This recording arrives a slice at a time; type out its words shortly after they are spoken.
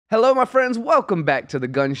Hello, my friends. Welcome back to the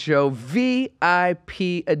Gun Show VIP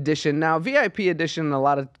edition. Now, VIP edition in a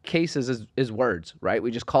lot of cases is words, right?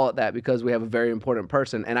 We just call it that because we have a very important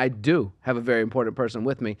person, and I do have a very important person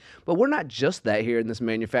with me. But we're not just that here in this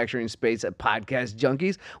manufacturing space at Podcast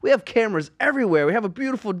Junkies. We have cameras everywhere. We have a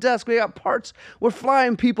beautiful desk. We got parts. We're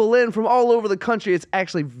flying people in from all over the country. It's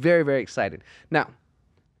actually very, very exciting. Now,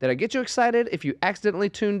 did I get you excited if you accidentally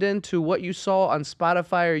tuned in to what you saw on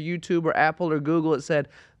Spotify or YouTube or Apple or Google? It said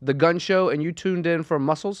The Gun Show and you tuned in for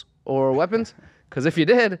muscles or weapons? Because if you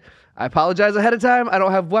did, I apologize ahead of time. I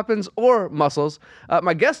don't have weapons or muscles.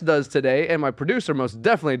 My guest does today, and my producer most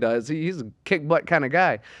definitely does. He's a kick-butt kind of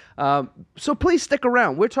guy. So please stick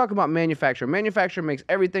around. We're talking about manufacturing. Manufacturing makes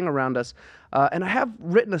everything around us. And I have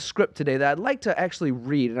written a script today that I'd like to actually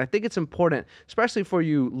read, and I think it's important, especially for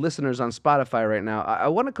you listeners on Spotify right now. I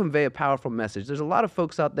want to convey a powerful message. There's a lot of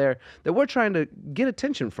folks out there that we're trying to get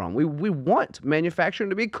attention from. We want manufacturing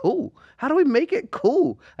to be cool. How do we make it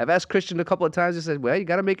cool? I've asked Christian a couple of times. He said, well, you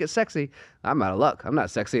got to make it sexy. I'm out of luck. I'm not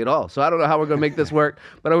sexy at all. So I don't know how we're going to make this work,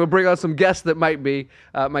 but I'm going to bring on some guests that might be.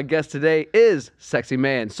 My guest today is Sexy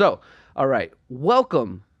Man. So, all right,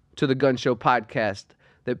 welcome to the Gun Show podcast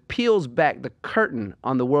that peels back the curtain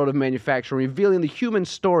on the world of manufacturing, revealing the human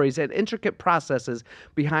stories and intricate processes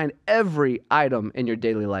behind every item in your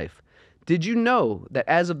daily life. Did you know that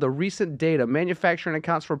as of the recent data, manufacturing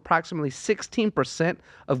accounts for approximately 16%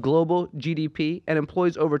 of global GDP and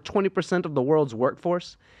employs over 20% of the world's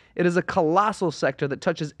workforce? It is a colossal sector that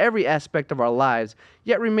touches every aspect of our lives,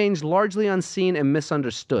 yet remains largely unseen and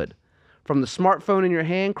misunderstood. From the smartphone in your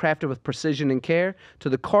hand, crafted with precision and care, to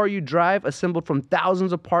the car you drive, assembled from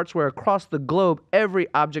thousands of parts where across the globe, every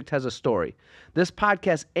object has a story. This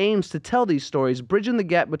podcast aims to tell these stories, bridging the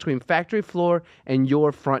gap between factory floor and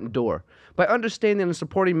your front door. By understanding and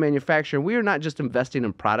supporting manufacturing, we are not just investing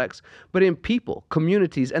in products, but in people,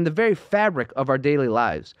 communities, and the very fabric of our daily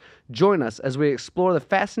lives. Join us as we explore the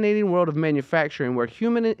fascinating world of manufacturing where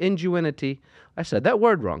human ingenuity, I said that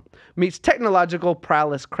word wrong, meets technological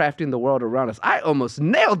prowess crafting the world around us. I almost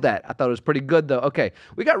nailed that. I thought it was pretty good, though. Okay,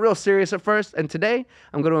 we got real serious at first, and today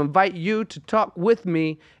I'm going to invite you to talk with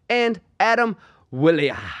me and Adam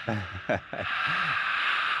Willia.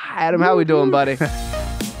 Adam, how we doing, buddy?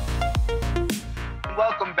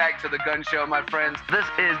 Welcome back to the Gun Show, my friends. This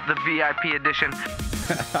is the VIP edition.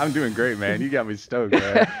 I'm doing great, man. You got me stoked,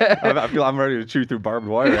 man. I feel I'm ready to chew through barbed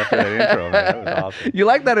wire after that intro, man. That was awesome. You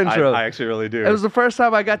like that intro? I actually really do. It was the first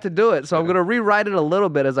time I got to do it, so I'm going to rewrite it a little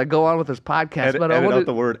bit as I go on with this podcast. Edit out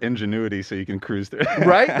the word ingenuity so you can cruise through.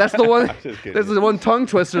 Right? That's the one. This is the one tongue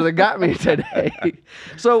twister that got me today.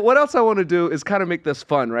 So what else I want to do is kind of make this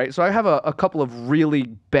fun, right? So I have a couple of really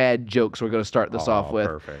bad jokes we're going to start this off with.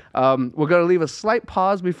 Perfect. We're going to leave a slight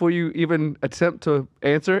pause before you even attempt to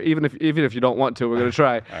answer, even if you don't want to. We're going to try.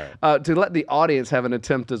 Right. To let the audience have an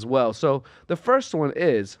attempt as well. So the first one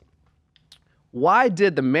is, why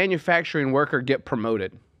did the manufacturing worker get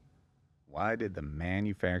promoted? Why did the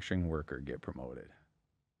manufacturing worker get promoted?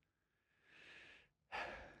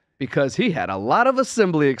 Because he had a lot of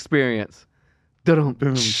assembly experience. Boom.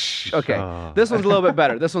 Okay, this one's a little bit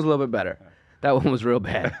better. That one was real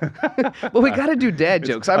bad. But we got to do dad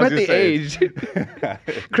jokes. I'm at the age.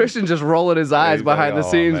 Christian just rolling his eyes behind the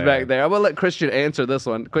scenes back there. I'm going to let Christian answer this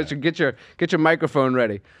one. Christian, get your microphone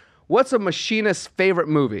ready. What's a machinist's favorite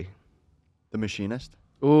movie? The Machinist?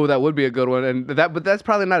 Ooh, that would be a good one. But that's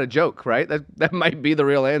probably not a joke, right? That might be the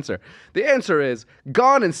real answer. The answer is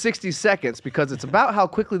Gone in 60 Seconds because it's about how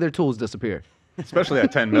quickly their tools disappear. Especially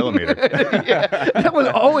at 10 millimeter. Yeah, that one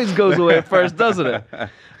always goes away at first, doesn't it?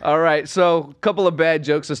 All right, so a couple of bad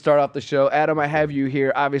jokes to start off the show. Adam, I have you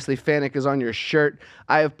here. Obviously, Fanuc is on your shirt.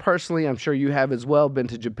 I have personally, I'm sure you have as well, been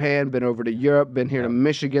to Japan, been over to Europe, been here to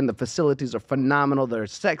Michigan. The facilities are phenomenal. They're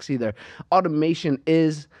sexy. Their automation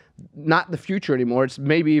is not the future anymore. It's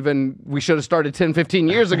maybe even we should have started 10, 15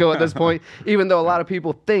 years ago at this point, even though a lot of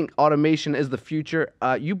people think automation is the future.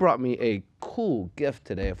 You brought me a cool gift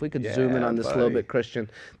today. If we could zoom in on this a little bit, Christian.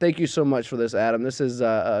 Thank you so much for this, Adam. This is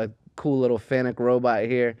a cool little Fanuc robot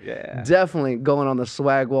here. Yeah. Definitely going on the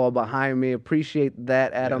swag wall behind me. Appreciate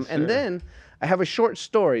that, Adam. Yes, and then I have a short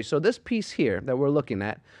story. So this piece here that we're looking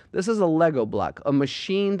at, this is a Lego block, a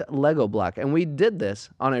machined Lego block. And we did this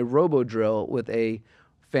on a robo drill with a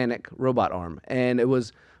Fanuc robot arm, and it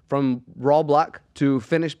was from raw block to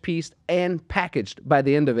finished piece and packaged by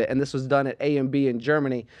the end of it, and this was done at A&B in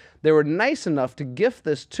Germany. They were nice enough to gift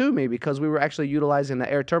this to me because we were actually utilizing the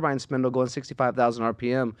air turbine spindle going 65,000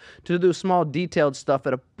 RPM to do small detailed stuff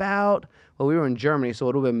at about, well, we were in Germany, so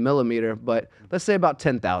it would have been millimeter, but let's say about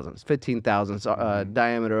 10 thousandths, 15 thousandths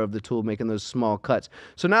diameter of the tool, making those small cuts.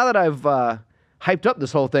 So now that I've hyped up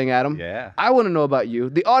this whole thing, Adam. Yeah. I want to know about you.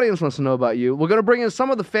 The audience wants to know about you. We're going to bring in some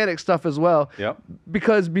of the Fanuc stuff as well. Yep.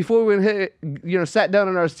 Because before we sat down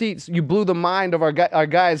in our seats, you blew the mind of our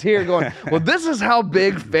guys here going, well, this is how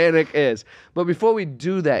big Fanuc is. But before we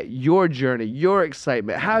do that, your journey, your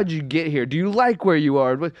excitement, how did you get here? Do you like where you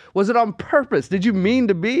are? Was it on purpose? Did you mean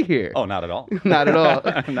to be here? Oh, not at all. Not at all.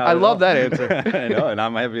 I love that answer. I know, and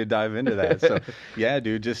I'm happy to dive into that. So, yeah,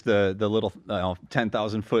 dude, just the little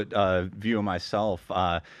 10,000 foot view of myself.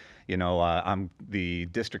 I'm the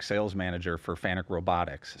district sales manager for Fanuc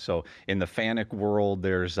Robotics. So in the Fanuc world,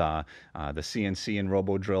 there's the CNC and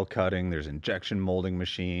robo drill cutting, there's injection molding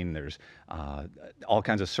machine, there's all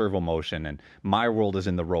kinds of servo motion, and my world is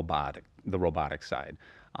in the robotic side.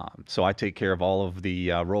 So I take care of all of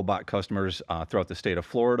the robot customers throughout the state of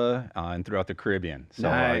Florida and throughout the Caribbean. So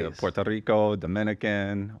Nice. Puerto Rico,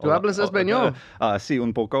 Dominican. ¿Tú hablas español? Sí,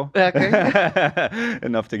 un poco. Okay.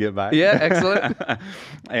 Enough to get by. Yeah, excellent.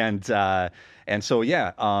 And so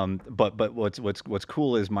yeah, but what's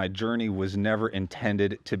cool is my journey was never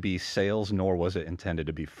intended to be sales, nor was it intended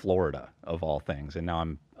to be Florida of all things. And now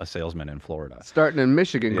I'm a salesman in Florida. Starting in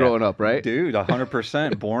Michigan, growing up, right? Dude,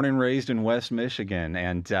 100%. Born and raised in West Michigan.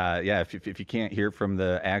 And if you can't hear from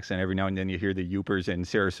the accent, every now and then you hear the Yoopers in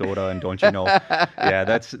Sarasota, and don't you know? Yeah,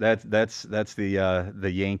 that's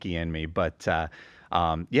the Yankee in me. But so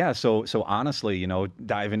honestly,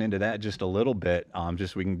 diving into that just a little bit,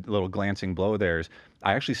 little glancing blow there is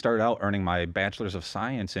I actually started out earning my bachelor's of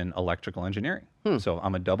science in electrical engineering. So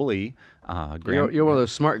I'm a double E. You're one of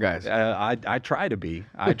those smart guys. I try to be.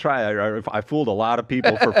 I fooled a lot of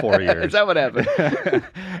people for 4 years. Is that what happened?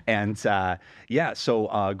 And so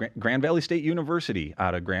Grand Valley State University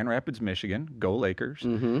out of Grand Rapids, Michigan. Go Lakers.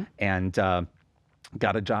 Mm-hmm. And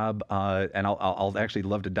got a job, and I'll actually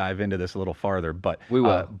love to dive into this a little farther. But we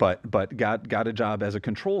will. But got a job as a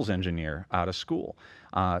controls engineer out of school.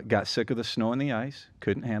 Got sick of the snow and the ice,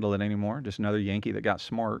 couldn't handle it anymore. Just another Yankee that got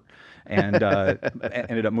smart, and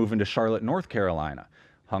ended up moving to Charlotte, North Carolina.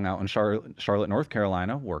 Hung out in Charlotte, North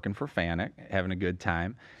Carolina, working for Fanuc, having a good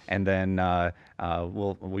time. And then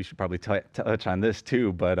we should probably touch on this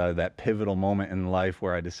too, but that pivotal moment in life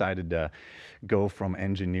where I decided to go from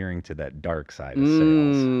engineering to that dark side of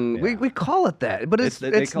sales. Yeah. We call it that, but it's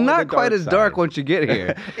call it not the quite dark as dark side. once you get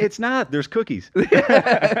here. It's not. There's cookies.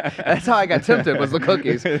 That's how I got tempted, was the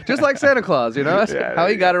cookies. Just like Santa Claus, That's how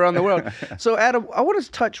he got around the world. So, Adam, I want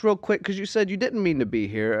to touch real quick, because you said you didn't mean to be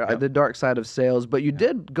here, the dark side of sales, but you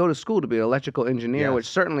did go to school to be an electrical engineer, Yes. which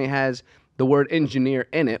certainly has the word engineer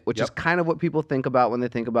in it, which is kind of what people think about when they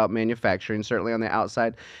think about manufacturing, certainly on the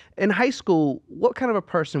outside. In high school, what kind of a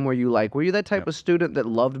person were you like? Were you that type of student that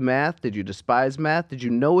loved math? Did you despise math? Did you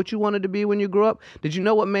know what you wanted to be when you grew up? Did you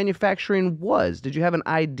know what manufacturing was? Did you have an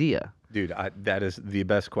idea? Dude, that is the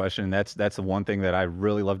best question. That's the one thing that I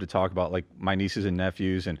really love to talk about, like my nieces and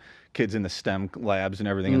nephews and kids in the STEM labs and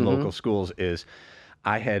everything in local schools, is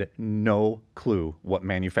I had no clue what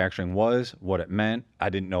manufacturing was, what it meant. I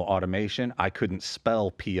didn't know automation. I couldn't spell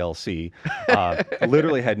PLC.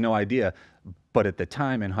 Literally had no idea. But at the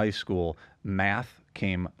time in high school, math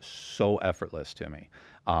came so effortless to me.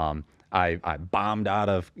 I bombed out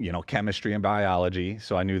of chemistry and biology,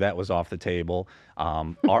 so I knew that was off the table.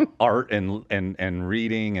 Art and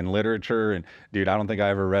reading and literature, and dude, I don't think I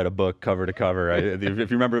ever read a book cover to cover. If you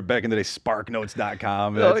remember back in the day,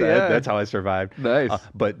 SparkNotes.com. That's how I survived. Nice.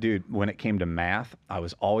 But dude, when it came to math, I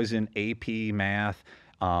was always in AP math.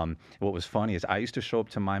 What was funny is I used to show up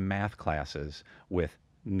to my math classes with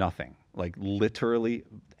nothing, like literally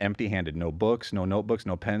empty-handed, no books, no notebooks,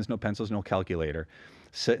 no pens, no pencils, no calculator.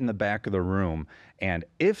 Sit in the back of the room, and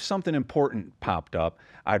if something important popped up,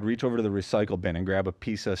 I'd reach over to the recycle bin and grab a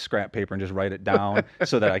piece of scrap paper and just write it down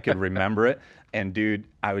so that I could remember it. And dude,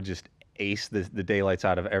 I would just ace the daylights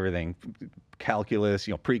out of everything. Calculus,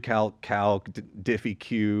 pre-calc, calc,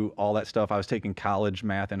 Diffie-Q, all that stuff. I was taking college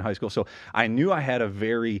math in high school, so I knew I had a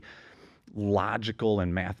very logical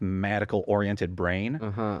and mathematical oriented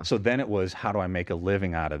brain. So then it was, how do I make a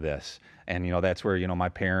living out of this? And that's where my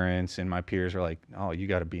parents and my peers are like, oh, you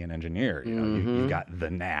got to be an engineer. You've got the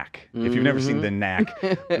knack. If you've never seen the knack,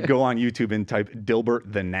 go on YouTube and type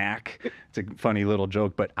Dilbert the knack. It's a funny little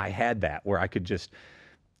joke, but I had that where I could just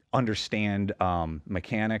understand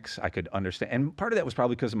mechanics. I could understand, and part of that was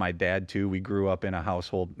probably because of my dad too. We grew up in a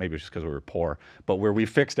household, maybe it's just because we were poor, but where we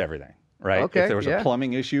fixed everything. Right. Okay, if there was a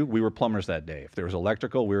plumbing issue, we were plumbers that day. If there was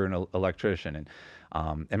electrical, we were an electrician.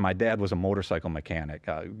 And my dad was a motorcycle mechanic,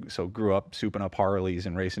 so grew up souping up Harleys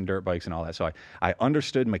and racing dirt bikes and all that. So I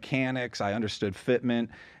understood mechanics, I understood fitment,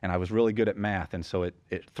 and I was really good at math. And so it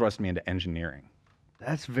thrust me into engineering.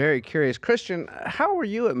 That's very curious. Christian, how were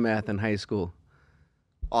you at math in high school?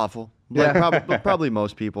 Awful. Yeah. Probably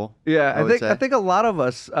most people. Yeah, I would say. I think a lot of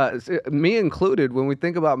us, me included, when we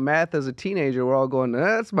think about math as a teenager, we're all going,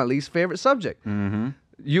 "That's my least favorite subject." Mm-hmm.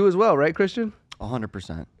 You as well, right, Christian?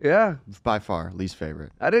 100%. Yeah. By far, least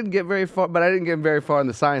favorite. I didn't get very far, but I didn't get very far in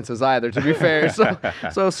the sciences either, to be fair.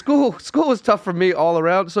 So school was tough for me all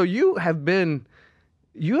around. So you have been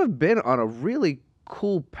on a really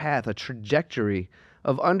cool path, a trajectory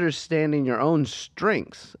of understanding your own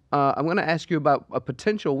strengths. I'm going to ask you about a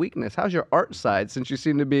potential weakness. How's your art side, since you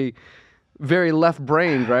seem to be very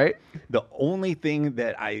left-brained, right? The only thing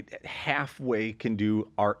that I halfway can do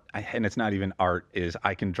art, and it's not even art, is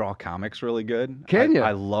I can draw comics really good. Can you?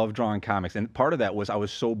 I love drawing comics. And part of that was I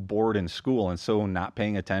was so bored in school and so not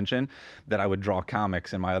paying attention that I would draw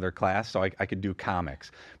comics in my other class, so I could do comics.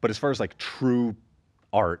 But as far as like true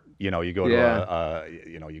art, you go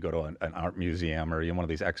to an art museum or one of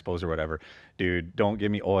these expos or whatever, dude, don't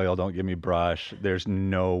give me oil, don't give me brush. There's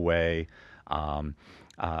no way. I'm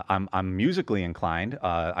musically inclined.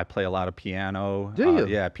 I play a lot of piano. Do you?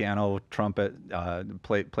 Yeah, piano, trumpet,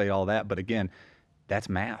 play all that. But again, that's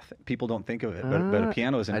math. People don't think of it. But a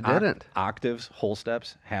piano is octaves, whole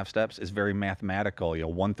steps, half steps. Is very mathematical.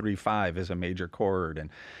 1, 3, 5 is a major chord, and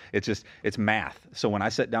it's math. So when I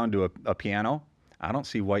sit down to a piano, I don't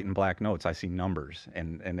see white and black notes. I see numbers,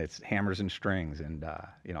 and it's hammers and strings, and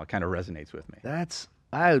it kind of resonates with me.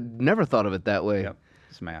 I never thought of it that way. Yep,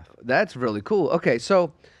 it's math. That's really cool. Okay,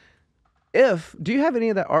 so do you have any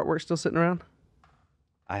of that artwork still sitting around?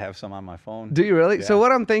 I have some on my phone. Do you really? Yeah. So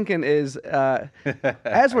what I'm thinking is,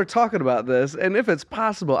 as we're talking about this, and if it's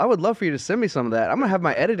possible, I would love for you to send me some of that. I'm going to have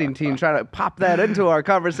my editing team try to pop that into our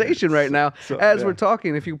conversation right now we're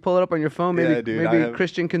talking. If you pull it up on your phone, maybe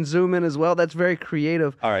Christian can zoom in as well. That's very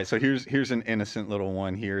creative. All right, so here's an innocent little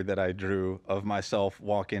one here that I drew of myself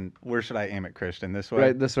walking. Where should I aim it, Christian? This way?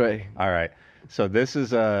 Right, this way. All right. So this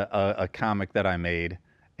is a comic that I made.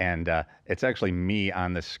 And it's actually me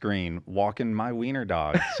on the screen walking my wiener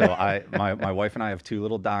dog. So my wife and I have 2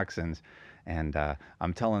 little dachshunds, and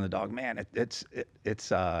I'm telling the dog, man, it's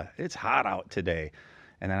hot out today.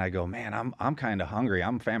 And then I go, man, I'm kind of hungry.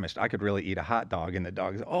 I'm famished. I could really eat a hot dog. And the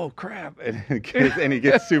dog's, oh crap, and he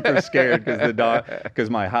gets super scared because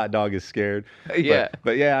my hot dog is scared. Yeah.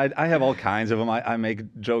 But yeah, I have all kinds of them. I make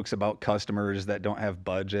jokes about customers that don't have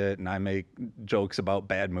budget, and I make jokes about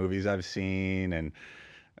bad movies I've seen, and.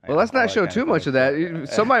 Well, let's not show too much of that.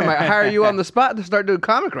 Somebody might hire you on the spot to start doing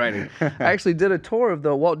comic writing. I actually did a tour of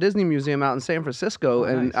the Walt Disney Museum out in San Francisco,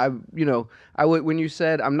 and nice. I would, when you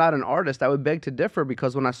said I'm not an artist, I would beg to differ,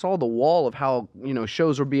 because when I saw the wall of how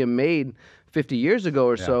shows were being made 50 years ago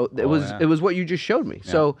or so, it was what you just showed me.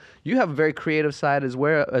 Yeah. So you have a very creative side as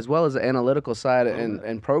well as an analytical side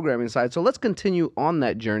and programming side. So let's continue on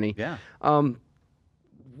that journey. Yeah.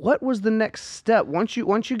 What was the next step? Once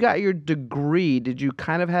you got your degree, did you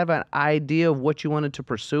kind of have an idea of what you wanted to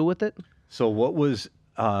pursue with it? So what was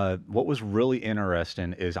really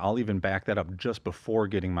interesting is, I'll even back that up just before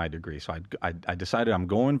getting my degree. So I decided I'm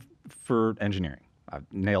going for engineering. I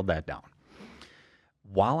nailed that down.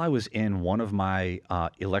 While I was in one of my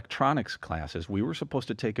electronics classes, we were supposed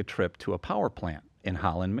to take a trip to a power plant in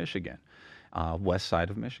Holland, Michigan, west side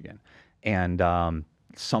of Michigan. And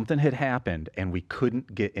something had happened, and we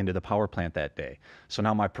couldn't get into the power plant that day. So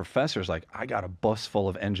now my professor's like, I got a bus full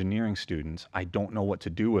of engineering students. I don't know what to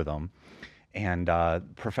do with them. And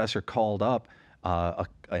professor called up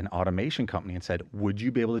an automation company and said, would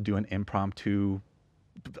you be able to do an impromptu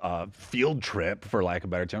field trip, for lack of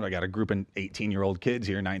a better term? I got a group of 18-year-old kids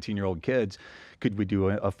here, 19-year-old kids. Could we do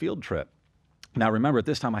a field trip? Now, remember, at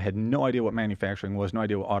this time, I had no idea what manufacturing was, no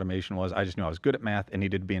idea what automation was. I just knew I was good at math and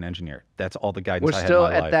needed to be an engineer. That's all the guidance I had in my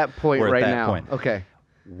life. We're still at that point right now. Okay.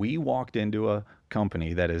 We walked into a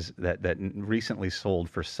company that recently sold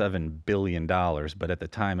for $7 billion, but at the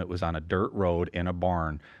time it was on a dirt road in a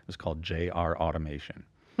barn. It was called JR Automation.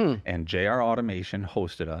 And JR Automation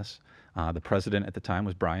hosted us. The president at the time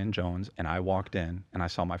was Brian Jones, and I walked in and I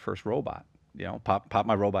saw my first robot. Pop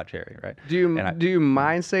my robot cherry, right? Do you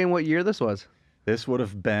mind saying what year this was? This would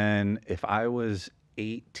have been, if I was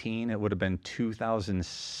 18, it would have been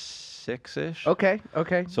 2006-ish. Okay.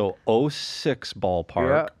 So 06 ballpark.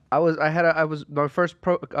 Yeah. I was my first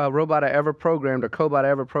robot I ever programmed, or cobot I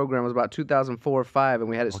ever programmed, was about 2004 or 5, and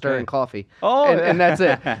we had it stirring coffee. Oh, and that's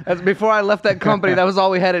it. That's before I left that company. That was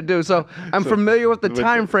all we had to do. So I'm familiar with the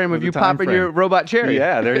time frame of you popping your robot cherry.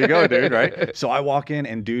 Yeah, there you go, dude. Right. So I walk in,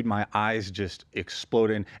 and dude, my eyes just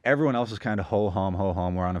exploded. Everyone else is kind of ho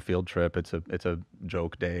hum. We're on a field trip. It's a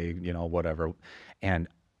joke day, whatever. And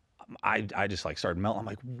I just started melting. I'm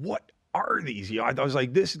like, what are these? I was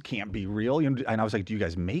like, this can't be real. And I was like, do you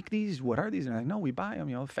guys make these? What are these? And they're like, no, we buy them.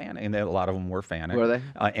 Fanuc. And a lot of them were Fanuc. Were they?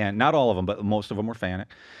 And not all of them, but most of them were Fanuc.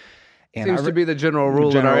 And Seems to be the general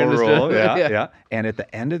rule in our industry. Yeah. And at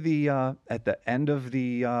the end of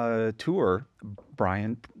the tour,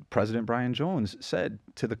 President Brian Jones said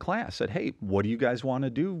to the class, "Hey, what do you guys want to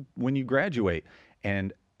do when you graduate?"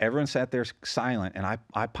 And everyone sat there silent, and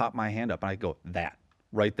I popped my hand up and I go, "That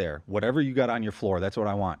right there, whatever you got on your floor, that's what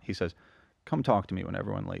I want." He says, "Come talk to me when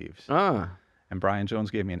everyone leaves." And Brian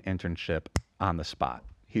Jones gave me an internship on the spot.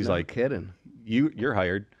 He's No like, kidding. You're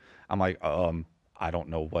hired." I'm like, I don't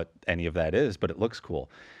know what any of that is, but it looks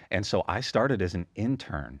cool. And so I started as an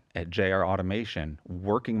intern at JR Automation,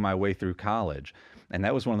 working my way through college. And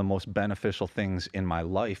that was one of the most beneficial things in my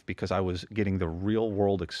life because I was getting the real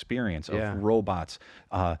world experience of robots,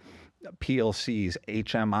 PLCs,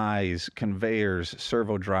 HMIs, conveyors,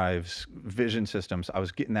 servo drives, vision systems. I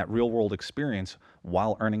was getting that real world experience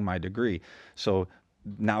while earning my degree. So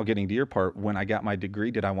now getting to your part, when I got my degree,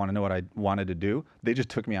 did I want to know what I wanted to do? They just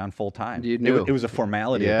took me on full time. You knew. It was a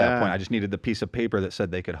formality at that point. I just needed the piece of paper that said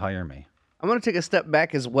they could hire me. I'm going to take a step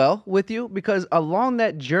back as well with you because along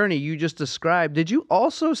that journey you just described, did you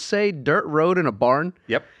also say dirt road in a barn?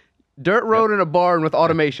 Yep. Dirt road in a barn with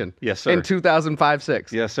automation. Yes, sir. In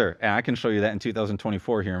 2005-06. Yes, sir. And I can show you that in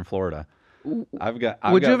 2024 here in Florida.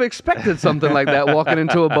 Would you have expected something like that walking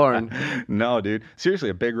into a barn? No, dude. Seriously,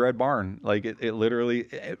 a big red barn. Like it literally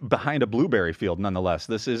behind a blueberry field. Nonetheless,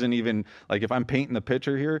 this isn't even like if I'm painting the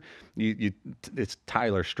picture here. It's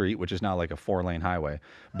Tyler Street, which is now like a 4-lane highway.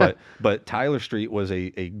 But Tyler Street was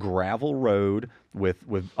a gravel road with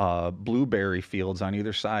blueberry fields on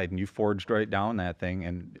either side, and you forged right down that thing.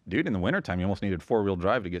 And dude, in the wintertime, you almost needed 4-wheel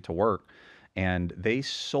drive to get to work. And they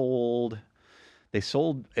sold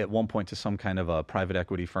at one point to some kind of a private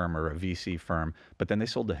equity firm or a VC firm, but then they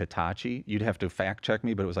sold to Hitachi. You'd have to fact check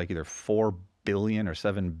me, but it was like either 4 billion or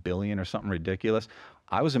 7 billion or something ridiculous.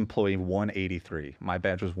 I was employee 183. My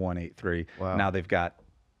badge was 183. Wow. Now they've got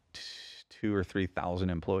 2,000 or 3,000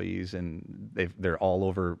 employees, and they're all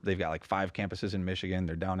over. They've got like 5 campuses in Michigan.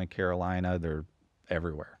 They're down in Carolina. They're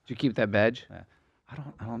everywhere. Did you keep that badge?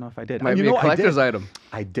 I don't know if I did. Might be a collector's item.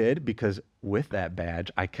 I did because with that badge,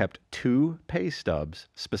 I kept 2 pay stubs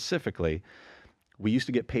specifically. We used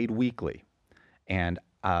to get paid weekly, and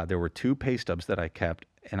there were 2 pay stubs that I kept,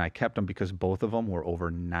 and I kept them because both of them were over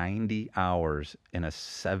 90 hours in a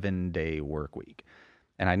 7-day work week.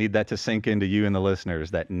 And I need that to sink into you and the listeners,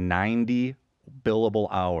 that 90 billable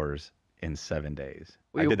hours in 7 days.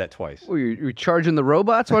 I did that twice. Well, you're charging the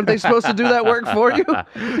robots? Weren't they supposed to do that work for you?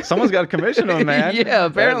 Someone's got to commission them, man. Yeah,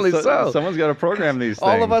 apparently so. Someone's got to program these things.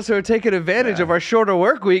 All of us who are taking advantage of our shorter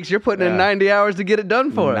work weeks, you're putting in 90 hours to get it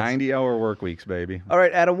done for us. 90-hour work weeks, baby. All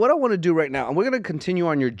right, Adam, what I want to do right now, and we're going to continue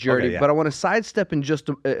on your journey, but I want to sidestep in just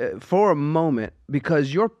for a moment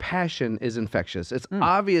because your passion is infectious. It's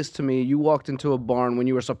obvious to me you walked into a barn when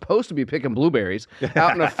you were supposed to be picking blueberries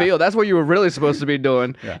out in a field. That's what you were really supposed to be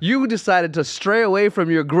doing. Yeah. You decided to stray away from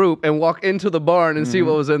your group and walk into the barn and see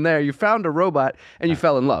what was in there. You found a robot and you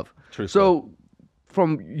fell in love. True. So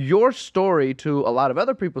from your story to a lot of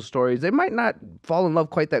other people's stories, they might not fall in love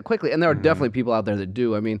quite that quickly. And there are definitely people out there that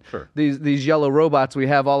do. I mean, these yellow robots we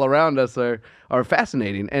have all around us are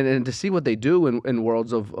fascinating. And to see what they do in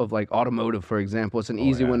worlds of like automotive, for example, it's an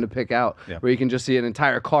easy one to pick out where you can just see an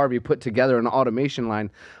entire car be put together in an automation line.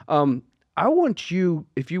 I want you,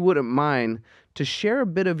 if you wouldn't mind, to share a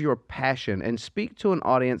bit of your passion and speak to an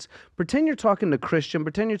audience. Pretend you're talking to Christian,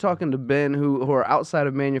 pretend you're talking to Ben who are outside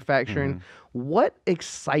of manufacturing. What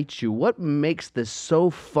excites you? What makes this so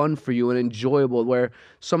fun for you and enjoyable where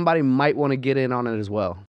somebody might want to get in on it as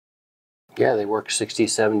well? Yeah, they work 60,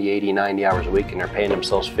 70, 80, 90 hours a week and they're paying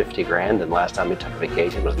themselves 50 grand, and last time they took a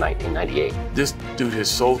vacation was 1998. This dude has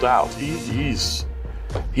sold out. He's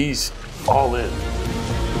all in.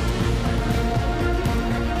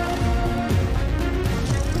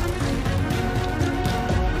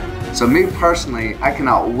 So me personally, I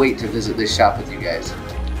cannot wait to visit this shop with you guys.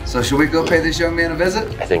 So should we go pay this young man a visit?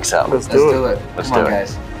 I think so. Let's do it. Let's Come do on, it.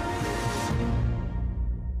 guys.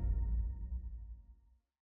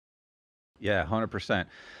 Yeah, 100%.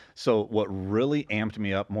 So what really amped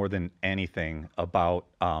me up more than anything about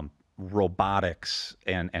robotics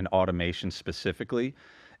and automation specifically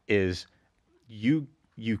is you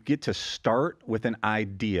get to start with an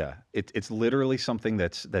idea. It's literally something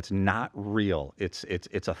that's not real. It's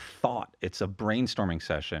a thought. It's a brainstorming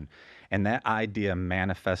session, and that idea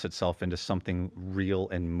manifests itself into something real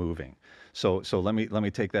and moving. So let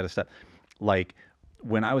me take that a step. Like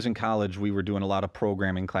when I was in college, we were doing a lot of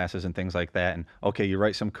programming classes and things like that. And okay, you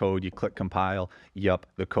write some code, you click compile. Yup,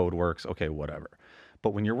 the code works. Okay, whatever.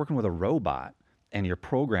 But when you're working with a robot and you're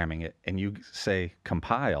programming it and you say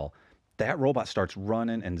compile, that robot starts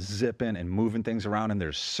running and zipping and moving things around, and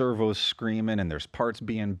there's servos screaming and there's parts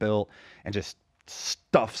being built and just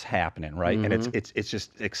stuff's happening, right? And it's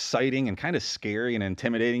just exciting and kind of scary and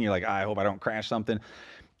intimidating. You're like, I hope I don't crash something.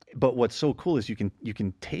 But what's so cool is you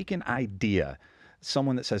can take an idea,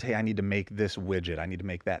 someone that says, hey, I need to make this widget, I need to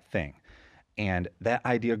make that thing, and that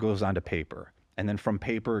idea goes onto paper. And then from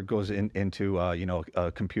paper, it goes into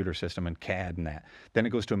a computer system and CAD and that. Then it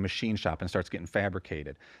goes to a machine shop and starts getting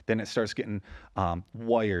fabricated. Then it starts getting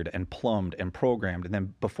wired and plumbed and programmed. And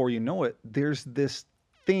then before you know it, there's this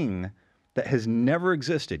thing that has never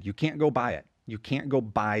existed. You can't go buy it. You can't go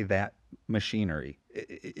buy that machinery.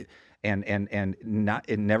 It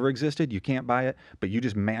never existed. You can't buy it, but you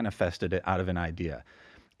just manifested it out of an idea.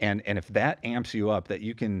 And if that amps you up, that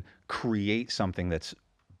you can create something that's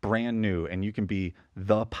brand new and you can be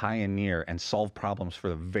the pioneer and solve problems for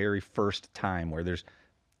the very first time, where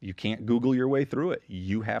you can't Google your way through it.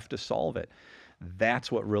 You have to solve it.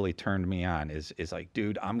 That's what really turned me on, is like,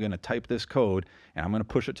 dude, I'm going to type this code and I'm going to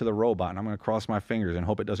push it to the robot and I'm going to cross my fingers and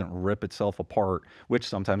hope it doesn't rip itself apart, which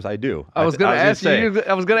sometimes I do. I was going to ask you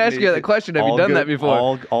that question. Have you done that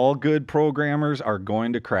before? All good programmers are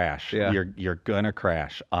going to crash. Yeah. You're going to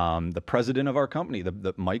crash. The president of our company,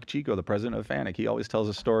 the Mike Chico, the president of Fanuc, he always tells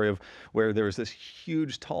a story of where there was this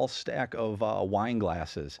huge tall stack of wine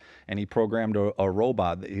glasses, and he programmed a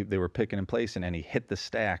robot that they were picking in place, and he hit the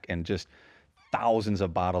stack, and just thousands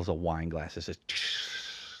of bottles of wine glasses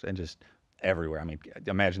just everywhere. I mean,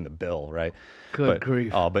 imagine the bill, right? Good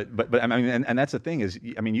grief. But I mean, and that's the thing is,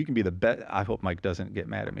 I mean, you can be the best. I hope Mike doesn't get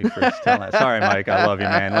mad at me for telling that. Sorry, Mike, I love you,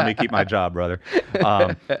 man. Let me keep my job, brother.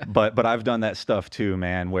 But I've done that stuff too,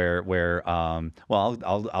 man. Where well,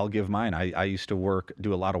 I'll give mine. I used to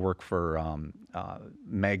do a lot of work for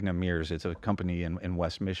Magna Mirrors. It's a company in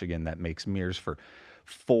West Michigan that makes mirrors for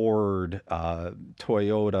Ford,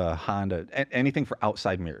 Toyota, Honda, anything for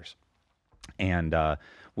outside mirrors. And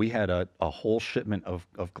we had a whole shipment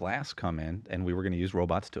of glass come in, and we were going to use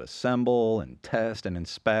robots to assemble and test and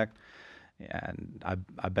inspect. And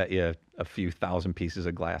I bet you a few thousand pieces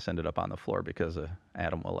of glass ended up on the floor because of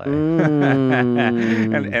Adam Willett.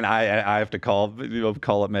 and I have to call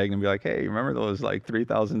up Megan and be like, hey, remember those like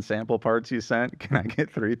 3,000 sample parts you sent? Can I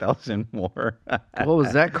get 3,000 more? What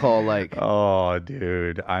was that call like? Oh,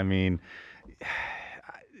 dude. I mean,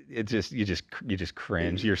 you just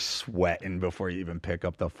cringe. You're sweating before you even pick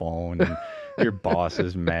up the phone, and your boss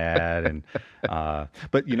is mad. And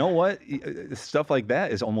but you know what? Stuff like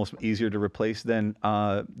that is almost easier to replace than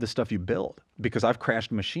the stuff you build, because I've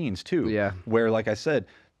crashed machines too. Yeah. Where, like I said,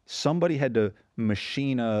 somebody had to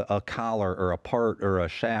machine a collar or a part or a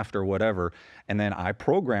shaft or whatever, and then I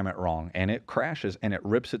program it wrong, and it crashes and it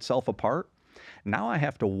rips itself apart. Now I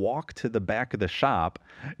have to walk to the back of the shop,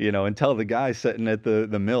 and tell the guy sitting at the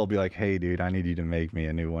mill, be like, hey, dude, I need you to make me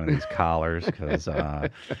a new one of these collars, because,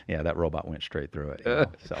 that robot went straight through it.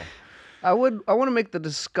 So I want to make the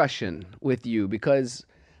discussion with you, because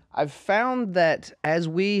I've found that as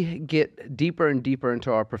we get deeper and deeper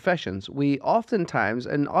into our professions, we oftentimes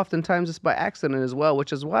it's by accident as well,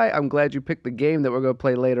 which is why I'm glad you picked the game that we're going to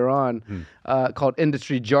play later on, called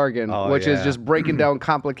Industry Jargon, which is just breaking down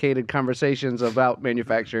complicated conversations about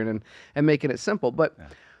manufacturing and making it simple. But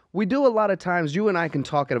we do a lot of times, you and I can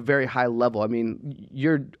talk at a very high level. I mean,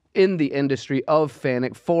 you're in the industry of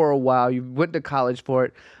Fanuc for a while. You went to college for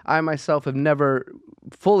it. I myself have never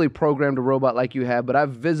fully programmed a robot like you have, but I've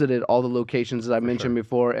visited all the locations that I mentioned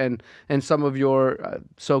before, and some of your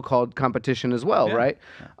so-called competition as well, right?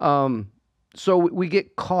 Yeah. So we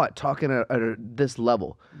get caught talking at this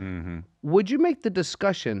level. Mm-hmm. Would you make the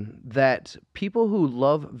discussion that people who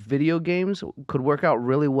love video games could work out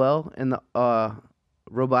really well in the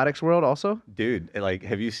robotics world also? Dude, like,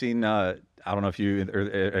 have you seen I don't know if you or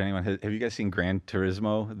anyone have you guys seen Gran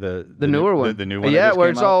Turismo, the newer one? The new one. Yeah, where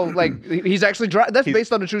it's all like he's actually that's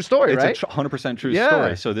based on a true story, right? It's a 100% true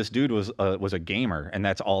story. So this dude was a gamer, and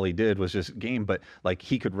that's all he did was just game. But like,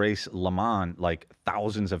 he could race Le Mans like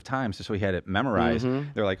thousands of times, so he had it memorized. Mm-hmm.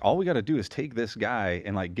 They're like, all we got to do is take this guy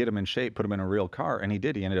and like get him in shape, put him in a real car, and he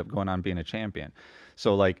did. He ended up going on being a champion.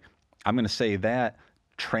 So like, I'm gonna say that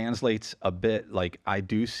translates a bit. Like, I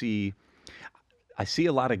see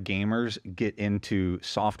a lot of gamers get into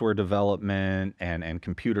software development and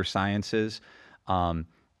computer sciences. I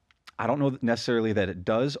don't know necessarily that it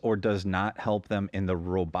does or does not help them in the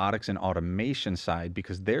robotics and automation side,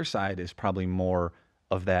 because their side is probably more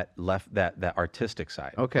of that artistic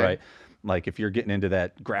side. Okay. Right. Like if you're getting into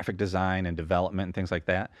that graphic design and development and things like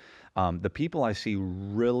that, the people I see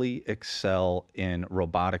really excel in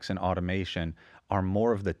robotics and automation are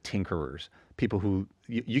more of the tinkerers, people who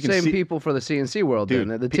you can Same see. people for the CNC world, Dude,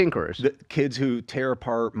 then, the tinkerers. The kids who tear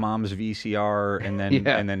apart mom's VCR and then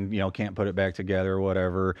Yeah. and then can't put it back together or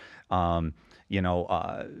whatever.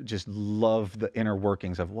 Just love the inner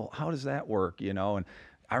workings of, well, how does that work? And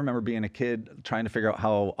I remember being a kid trying to figure out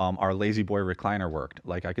how our Lazy Boy recliner worked.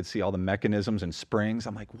 Like I could see all the mechanisms and springs.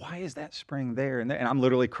 I'm like, why is that spring there and there? And I'm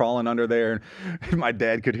literally crawling under there, and my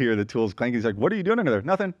dad could hear the tools clanking. He's like, "What are you doing under there?"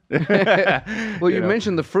 Nothing. Well, you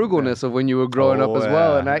mentioned the frugalness of when you were growing up as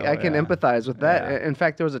well, and I can yeah. empathize with that. Yeah. In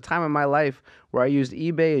fact, there was a time in my life where I used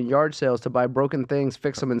eBay and yard sales to buy broken things,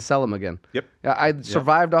 fix them, and sell them again. Yep. I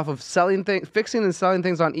survived off of fixing and selling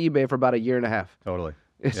things on eBay for about a year and a half. Totally.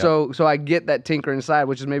 So I get that tinkering side,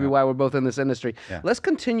 which is maybe why we're both in this industry. Yeah. Let's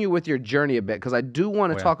continue with your journey a bit, because I do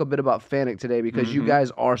want to talk a bit about Fanuc today, because you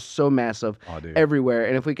guys are so massive everywhere.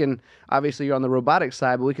 And if we can, obviously you're on the robotic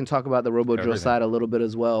side, but we can talk about the robo drill side a little bit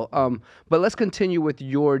as well. But let's continue with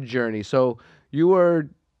your journey. So you were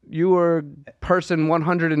person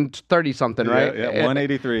 130 something, right? Yeah,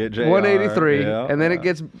 183 at JR. 183, yeah, and then it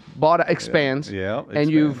gets bought, expands,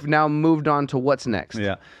 and you've now moved on to what's next.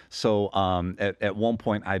 Yeah. So at one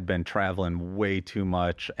point, I'd been traveling way too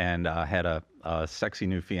much and had a sexy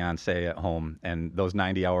new fiance at home, and those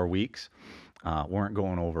 90-hour weeks weren't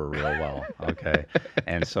going over real well. Okay.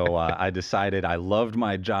 And so I decided I loved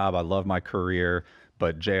my job, I loved my career,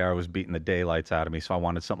 but JR was beating the daylights out of me, so I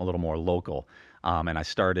wanted something a little more local. And I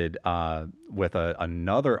started with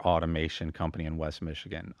another automation company in West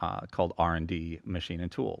Michigan called R&D Machine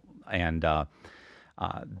and Tool. And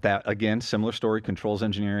that, again, similar story, controls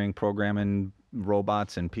engineering, programming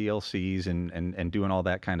robots and PLCs and doing all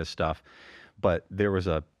that kind of stuff. But there was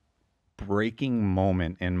a breaking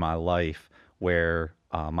moment in my life where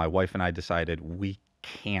my wife and I decided we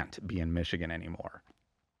can't be in Michigan anymore.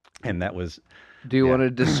 And that was... Do you want to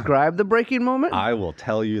describe the breaking moment? I will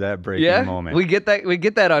tell you that breaking moment. We get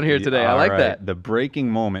that on here today. I like that. The breaking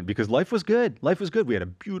moment, because life was good. Life was good. We had a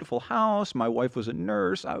beautiful house. My wife was a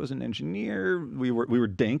nurse. I was an engineer. We were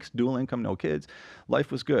dinks, dual income, no kids.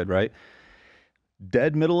 Life was good, right?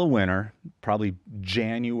 Dead middle of winter, probably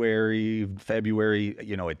January, February,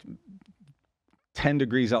 it's 10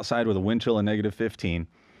 degrees outside with a wind chill of -15.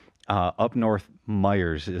 Up north,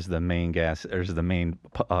 Myers is the main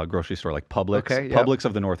grocery store, like Publix. Okay, yep. Publix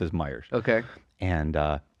of the north is Myers. Okay. And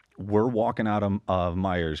we're walking out of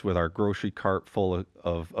Myers with our grocery cart full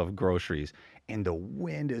of groceries, and the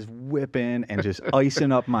wind is whipping and just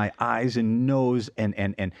icing up my eyes and nose,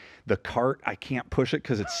 and the cart, I can't push it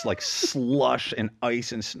because it's like slush and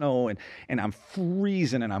ice and snow, and I'm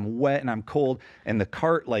freezing and I'm wet and I'm cold, and the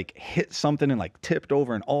cart like hit something and like tipped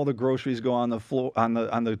over, and all the groceries go on the floor on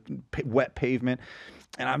the wet pavement,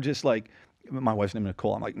 and I'm just like, my wife's name is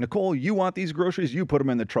Nicole. I'm like, Nicole, you want these groceries? You put them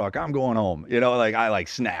in the truck. I'm going home. I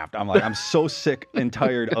snapped. I'm like, I'm so sick and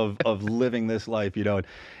tired of living this life,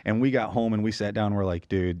 And we got home and we sat down. And we're like,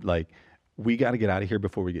 dude, like, we got to get out of here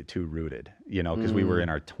before we get too rooted, because we were in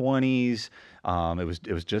our 20s.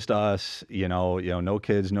 It was just us, no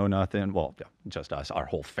kids, no nothing. Well, just us. Our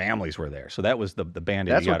whole families were there. So that was the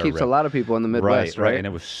Band-Aid. That's what keeps a lot of people in the Midwest, right? And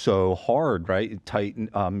it was so hard, right? Tight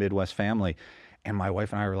Midwest family. And my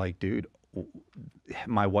wife and I were like, dude,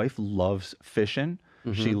 my wife loves fishing.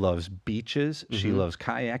 She loves beaches. She loves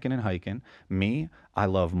kayaking and hiking. Me, I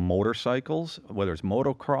love motorcycles, whether it's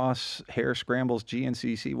motocross, hare scrambles,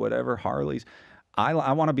 GNCC, whatever, Harleys.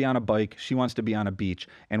 I want to be on a bike. She wants to be on a beach.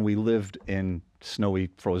 And we lived in snowy,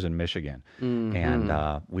 frozen Michigan.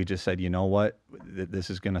 And we just said, you know what? This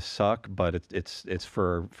is going to suck, but it's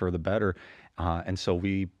for the better. And so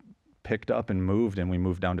we picked up and moved, and we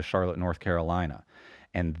moved down to Charlotte, North Carolina.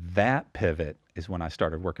 And that pivot is when I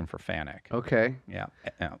started working for Fanuc. Okay. Yeah.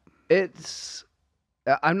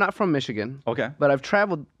 I'm not from Michigan. Okay. But I've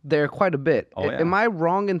traveled there quite a bit. Oh, yeah. Am I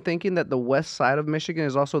wrong in thinking that the west side of Michigan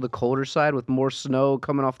is also the colder side with more snow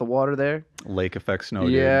coming off the water there? Lake effect snow,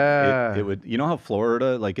 dude. Yeah. It would, how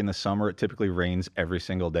Florida, like in the summer, it typically rains every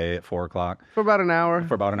single day at 4 o'clock? For about an hour.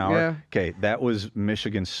 For about an hour? Yeah. Okay, that was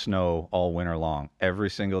Michigan snow all winter long. Every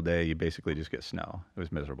single day, you basically just get snow. It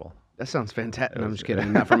was miserable. That sounds fantastic. No, I'm just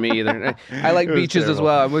kidding. Not for me either. I like beaches terrible. as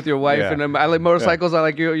well. I'm with your wife, Yeah. and I like motorcycles. I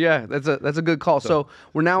like you. Yeah, that's a good call. So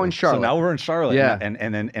we're now in Charlotte. So now we're in Charlotte. Yeah.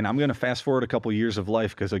 And I'm going to fast forward a couple years of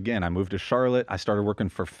life, because again, I moved to Charlotte. I started working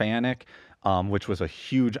for Fanuc, which was a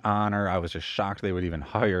huge honor. I was just shocked they would even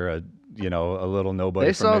hire a little nobody.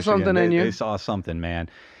 They from saw Michigan. something in you. They saw something, man.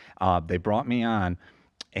 They brought me on,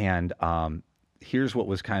 and here's what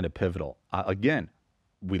was kind of pivotal. Again,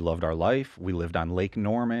 we loved our life. We lived on Lake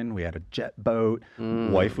Norman. We had a jet boat.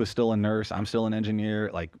 Wife was still a nurse. I'm still an engineer.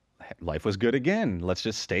 Like, life was good again. Let's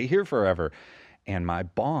just stay here forever. And my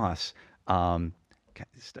boss,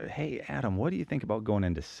 hey, Adam, what do you think about going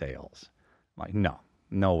into sales? I'm like,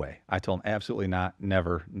 no way. I told him, absolutely not,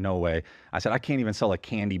 never, no way. I said, I can't even sell a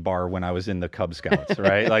candy bar when I was in the Cub Scouts,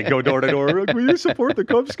 right? Like, go door to door, like, will you support the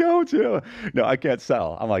Cub Scouts? Yeah. No, I can't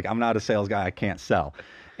sell. I'm like, I'm not a sales guy. I can't sell.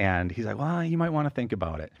 And he's like, well, you might want to think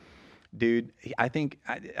about it. Dude, I think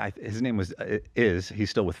his name he's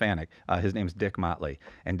still with Fanuc. His name's Dick Motley.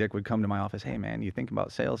 And Dick would come to my office, hey, man, you think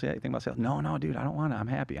about sales? Yeah, you think about sales? No, dude, I don't want to. I'm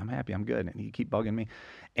happy. I'm good. And he keep bugging me.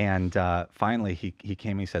 And finally, he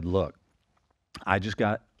came and he said, look, I just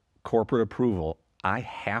got corporate approval. I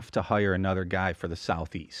have to hire another guy for the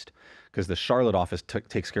Southeast because the Charlotte office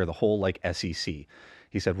takes care of the whole, like, SEC.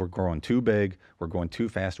 He said, we're growing too big. We're going too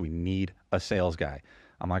fast. We need a sales guy.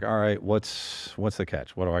 I'm like, all right, what's the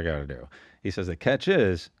catch? What do I got to do? He says, the catch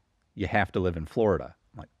is you have to live in Florida.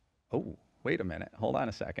 I'm like, oh, wait a minute. Hold on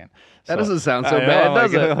a second. That doesn't sound so bad,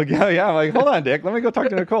 does it? Yeah, I'm like, hold on, Dick. Let me go talk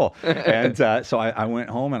to Nicole. And so I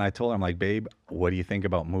went home and I told her, I'm like, babe, what do you think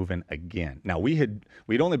about moving again? Now, we'd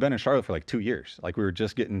only been in Charlotte for like 2 years. Like, we were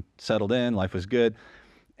just getting settled in. Life was good.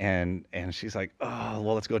 And she's like, oh,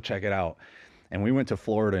 well, let's go check it out. And we went to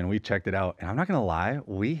Florida and we checked it out. And I'm not going to lie,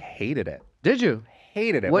 we hated it. Did you?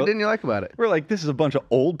 Hated it. What didn't you like about it? We're like, this is a bunch of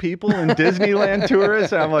old people and Disneyland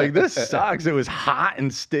tourists. And I'm like, this sucks. It was hot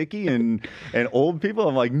and sticky and old people.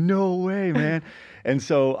 I'm like, no way, man. And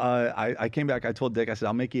so I came back. I told Dick, I said,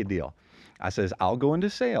 I'll make you a deal. I says, I'll go into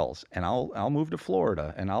sales and I'll move to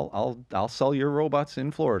Florida and I'll sell your robots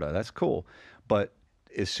in Florida. That's cool. But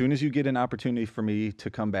as soon as you get an opportunity for me to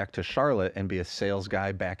come back to Charlotte and be a sales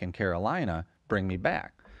guy back in Carolina, bring me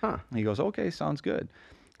back. Huh. He goes, okay, sounds good.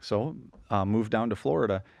 So moved down to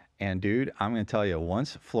Florida. And, dude, I'm going to tell you,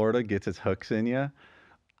 once Florida gets its hooks in you,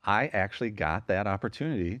 I actually got that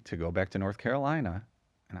opportunity to go back to North Carolina.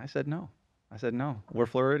 And I said no. We're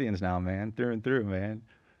Floridians now, man, through and through, man.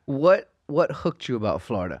 What hooked you about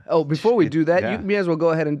Florida? Oh, before we do that, you may as well go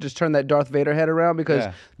ahead and just turn that Darth Vader head around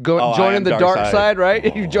because joining the dark side, right?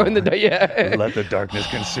 Oh. You join the Let the darkness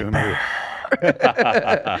consume you.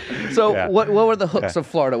 So what were the hooks of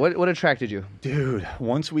Florida? What attracted you? Dude,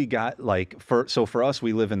 once we got for us,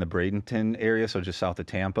 we live in the Bradenton area, so just south of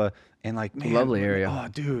Tampa. And like, man, lovely area. Oh,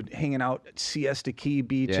 dude, hanging out at Siesta Key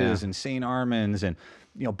beaches and St. Armands and,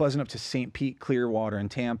 buzzing up to St. Pete, Clearwater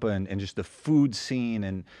and Tampa and just the food scene.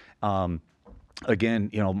 And again,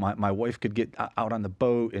 my wife could get out on the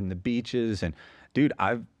boat and the beaches. And dude,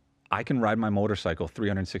 I can ride my motorcycle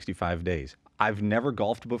 365 days. I've never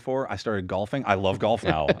golfed before. I started golfing. I love golf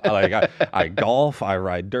now. I golf, I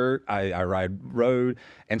ride dirt, I ride road.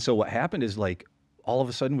 And so what happened is, like, all of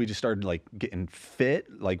a sudden we just started, like, getting fit.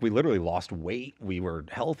 Like, we literally lost weight. We were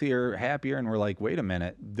healthier, happier, and we're like, wait a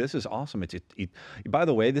minute, this is awesome. By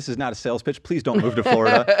the way, this is not a sales pitch. Please don't move to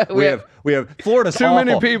Florida. we have Florida's too awful.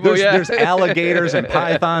 many people. There's alligators and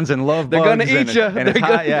pythons and love bugs. They're gonna eat you. And it's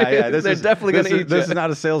hot. They're definitely gonna eat you. This is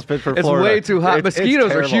not a sales pitch for Florida. It's way too hot.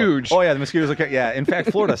 Mosquitoes are huge. Oh yeah, the mosquitoes are. Yeah, in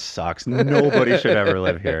fact, Florida sucks. Nobody should ever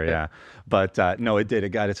live here. Yeah. But no, it did. It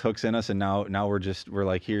got its hooks in us, and now we're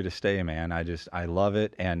like here to stay, man. I love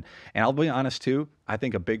it, and I'll be honest too. I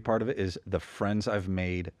think a big part of it is the friends I've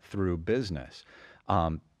made through business.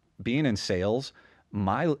 Being in sales,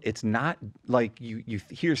 it's not like you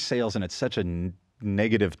hear sales and it's such a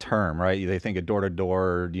negative term, right? They think of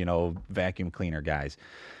door-to-door, vacuum cleaner guys.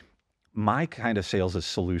 My kind of sales is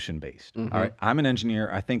solution based. Mm-hmm. All right, I'm an engineer.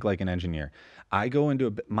 I think like an engineer. I go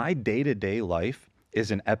into my day-to-day life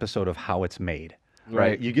is an episode of how it's made,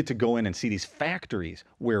 right? You get to go in and see these factories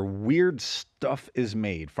where weird stuff is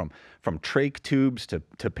made, from trach tubes to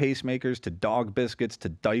pacemakers to dog biscuits to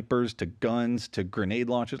diapers to guns to grenade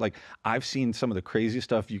launchers. Like, I've seen some of the craziest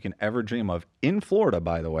stuff you can ever dream of in Florida,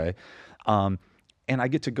 by the way. And I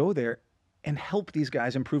get to go there and help these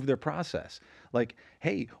guys improve their process. Like,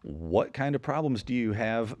 hey, what kind of problems do you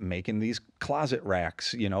have making these closet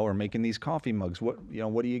racks, or making these coffee mugs? What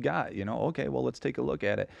do you got? Okay, well, let's take a look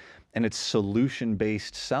at it. And it's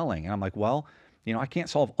solution-based selling. And I'm like, well, I can't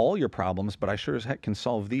solve all your problems, but I sure as heck can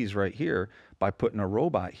solve these right here by putting a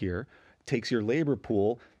robot here. Takes your labor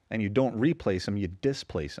pool, and you don't replace them, you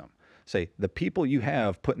displace them. Say, the people you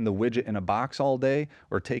have putting the widget in a box all day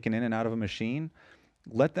or taking in and out of a machine,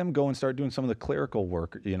 let them go and start doing some of the clerical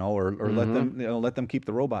work, or mm-hmm. let them keep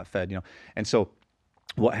the robot fed, And so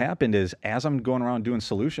what happened is, as I'm going around doing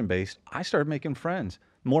solution-based, I started making friends.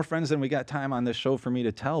 more friends than we got time on this show for me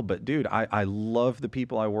to tell. But dude, I love the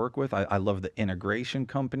people I work with. I love the integration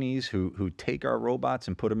companies who take our robots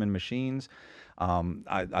and put them in machines.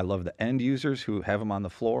 I love the end users who have them on the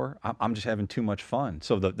floor. I'm just having too much fun.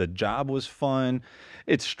 So the job was fun.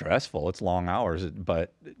 It's stressful. It's long hours,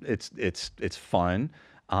 but it's fun.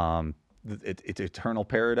 It's eternal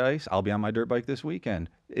paradise. I'll be on my dirt bike this weekend.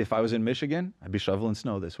 If I was in Michigan, I'd be shoveling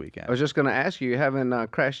snow this weekend. I was just going to ask you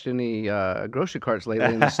haven't crashed any grocery carts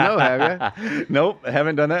lately in the snow, have you? Nope, I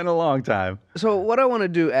haven't done that in a long time. So what I want to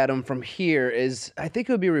do, Adam, from here is, I think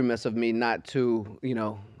it would be remiss of me not to,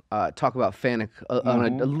 talk about Fanuc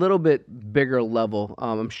on a little bit bigger level.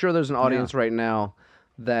 I'm sure there's an audience right now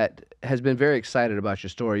that has been very excited about your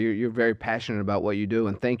story. You're very passionate about what you do,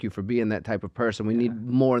 and thank you for being that type of person. We need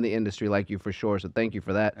more in the industry like you for sure, so thank you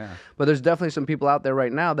for that. Yeah. But there's definitely some people out there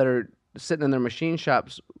right now that are sitting in their machine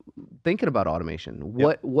shops thinking about automation.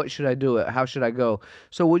 What should I do? How should I go?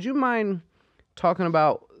 So would you mind talking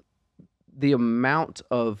about the amount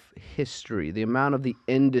of history, the amount of the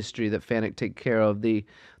industry that Fanuc take care of, the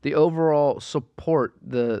overall support,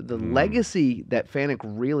 the legacy that Fanuc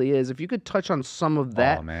really is? If you could touch on some of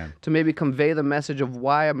that to maybe convey the message of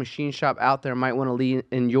why a machine shop out there might want to lean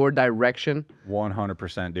in your direction.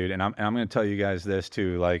 100%, dude. And I'm going to tell you guys this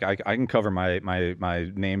too. Like I can cover my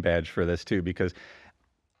name badge for this too, because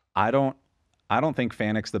I don't think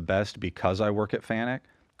Fanuc's the best because I work at Fanuc.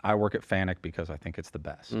 I work at Fanuc because I think it's the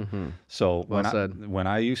best. So when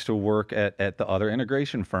I used to work at the other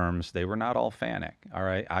integration firms, they were not all Fanuc. All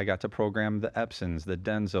right, I got to program the Epsons, the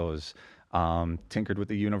Denzos, tinkered with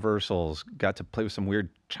the Universals, got to play with some weird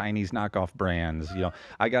Chinese knockoff brands.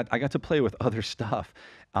 I got to play with other stuff,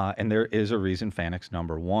 and there is a reason Fanuc's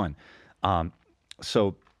number one.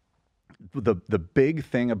 So the big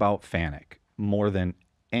thing about Fanuc, more than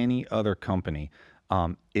any other company,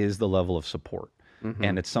 is the level of support.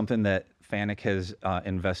 And it's something that Fanuc has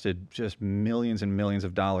invested just millions and millions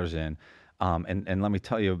of dollars in. And let me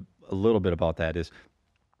tell you a little bit about that. Is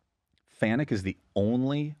Fanuc is the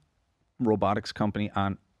only robotics company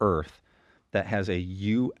on Earth that has a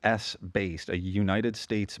U.S.-based, a United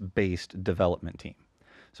States-based development team.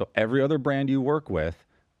 So every other brand you work with,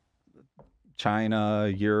 China,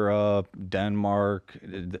 Europe, Denmark,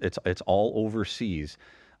 it's all overseas.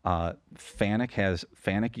 Fanuc has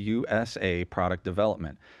Fanuc USA product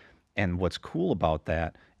development. And what's cool about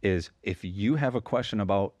that is if you have a question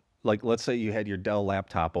about, like, let's say you had your Dell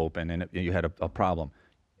laptop open and you had a problem,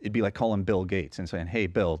 it'd be like calling Bill Gates and saying, hey,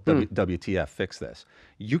 Bill, WTF, fix this.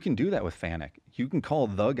 You can do that with Fanuc. You can call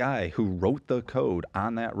the guy who wrote the code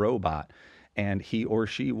on that robot, and he or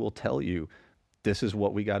she will tell you, this is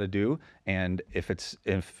what we got to do. And if it's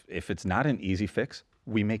not an easy fix,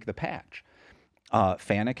 we make the patch.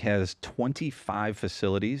 Fanuc has 25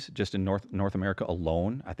 facilities just in North America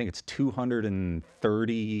alone. I think it's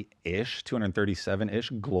 230-ish,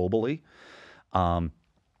 237-ish globally. And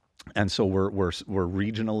so we're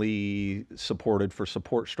regionally supported for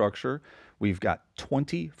support structure. We've got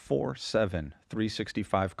 24/7,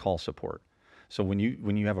 365 call support. So when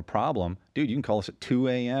you have a problem, dude, you can call us at 2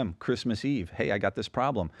 a.m. Christmas Eve. Hey, I got this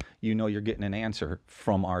problem. You're getting an answer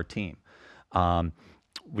from our team.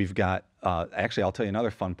 We've got, actually, I'll tell you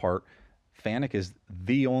another fun part. Fanuc is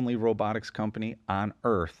the only robotics company on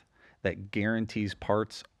Earth that guarantees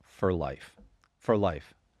parts for life. For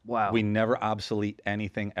life. Wow. We never obsolete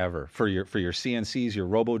anything ever. For your CNCs, your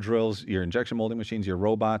robo drills, your injection molding machines, your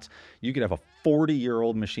robots, you could have a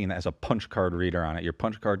 40-year-old machine that has a punch card reader on it. Your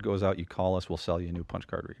punch card goes out, you call us, we'll sell you a new punch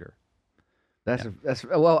card reader.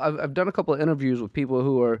 Well, I've done a couple of interviews with people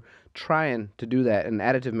who are trying to do that, and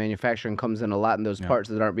additive manufacturing comes in a lot in those parts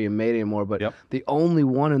that aren't being made anymore. But the only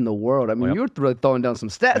one in the world. I mean, you were really throwing down some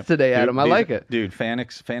stats today, Adam. I like it, dude.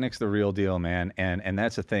 Fanuc's the real deal, man. And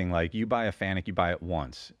that's the thing. Like, you buy a Fanuc, you buy it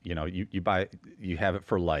once. You buy it, you have it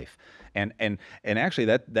for life. And actually,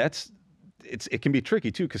 it can be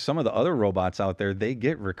tricky too, because some of the other robots out there, they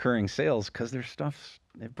get recurring sales because their stuff,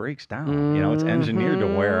 it breaks down. It's engineered to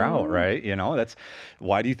wear out, right? That's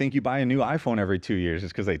why do you think you buy a new iPhone every 2 years?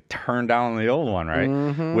 It's because they turn down the old one, right?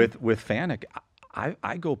 With Fanuc,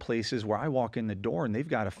 I go places where I walk in the door and they've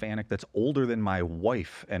got a Fanuc that's older than my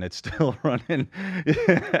wife and it's still running.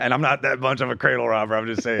 And I'm not that much of a cradle robber, I'm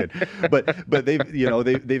just saying. But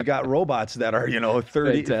they've got robots that are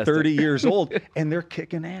 30 years old, and they're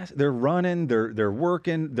kicking ass. They're running, they're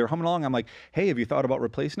working, they're humming along. I'm like, hey, have you thought about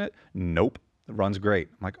replacing it? Nope. It runs great.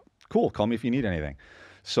 I'm like, cool, call me if you need anything.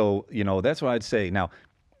 So, that's what I'd say. Now,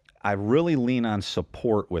 I really lean on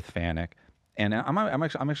support with Fanuc. And I'm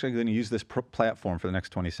actually going to use this platform for the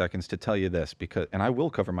next 20 seconds to tell you this, and I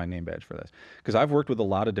will cover my name badge for this, because I've worked with a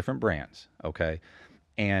lot of different brands, okay?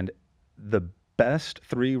 And the best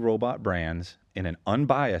 3 robot brands in an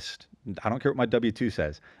unbiased, I don't care what my W-2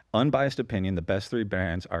 says, unbiased opinion, the best 3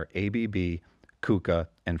 brands are ABB, KUKA,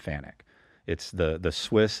 and Fanuc. It's the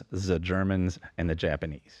Swiss, the Germans, and the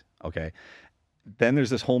Japanese, okay? Then there's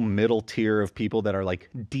this whole middle tier of people that are like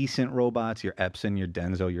decent robots, your Epson, your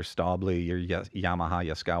Denso, your Staubli, your Yamaha,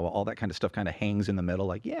 Yaskawa, all that kind of stuff kind of hangs in the middle,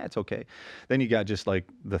 like, yeah, it's okay. Then you got just like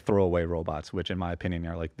the throwaway robots, which in my opinion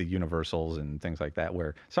are like the Universals and things like that,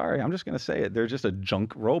 where, sorry, I'm just going to say it, they're just a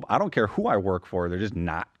junk robot. I don't care who I work for, they're just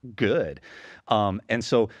not good. And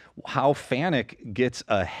so how Fanuc gets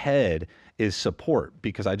ahead is support,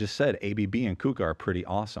 because I just said ABB and KUKA are pretty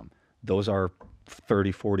awesome. Those are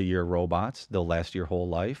 30, 40-year robots. They'll last your whole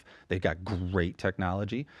life. They've got great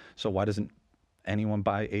technology. So why doesn't anyone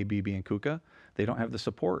buy ABB and KUKA? They don't have the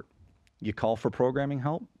support. You call for programming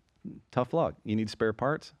help, tough luck. You need spare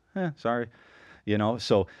parts? Sorry. You know,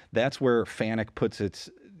 so that's where Fanuc puts its,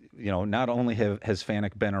 you know, not only has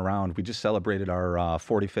Fanuc been around, we just celebrated our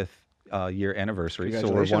 45th year anniversary.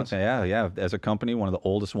 So we're as a company, one of the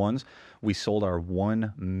oldest ones. We sold our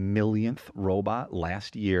 1 millionth robot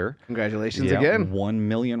last year. Congratulations again. 1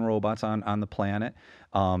 million robots on the planet.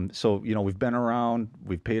 So, you know, we've been around,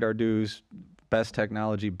 we've paid our dues, best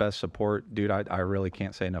technology, best support. Dude, I really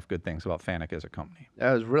can't say enough good things about Fanuc as a company.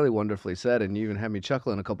 That was really wonderfully said, and you even had me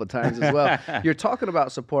chuckling a couple of times as well. You're talking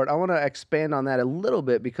about support. I want to expand on that a little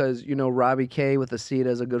bit because, you know, Robbie K with Aceta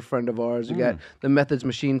is a good friend of ours. You got the Methods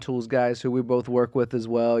Machine Tools guys who we both work with as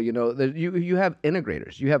well. You know, you have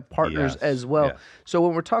integrators. You have partners as well. Yes. So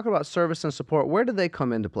when we're talking about service and support, where do they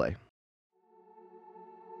come into play?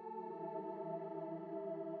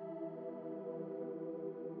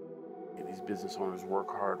 These business owners work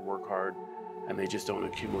hard, and they just don't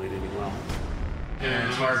accumulate any wealth.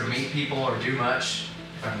 It's hard to meet people or do much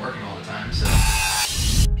if I'm working all the time, so.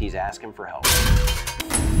 He's asking for help,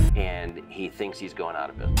 and he thinks he's going out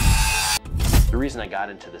of business. The reason I got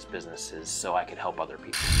into this business is so I could help other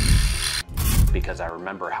people, because I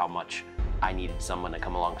remember how much I needed someone to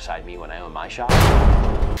come alongside me when I owned my shop,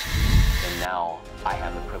 and now I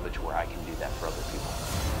have the privilege where I can do that for other people.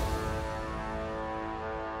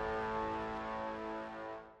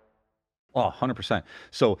 Oh, 100%.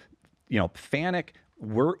 So, you know, Fanuc,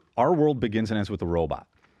 our world begins and ends with a robot.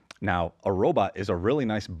 Now, a robot is a really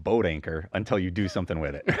nice boat anchor until you do something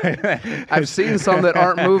with it. Right? I've seen some that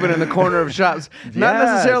aren't moving in the corner of shops. Not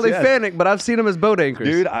necessarily Fanuc, but I've seen them as boat anchors.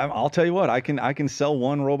 Dude, I'll tell you what, I can sell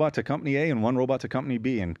one robot to company A and one robot to company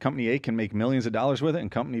B, and company A can make millions of dollars with it, and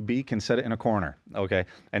company B can set it in a corner. Okay,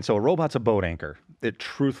 and so a robot's a boat anchor. It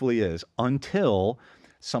truthfully is, until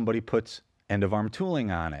somebody puts end-of-arm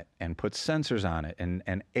tooling on it and put sensors on it and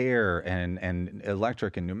air and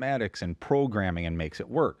electric and pneumatics and programming and makes it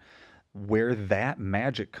work. Where that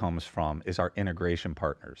magic comes from is our integration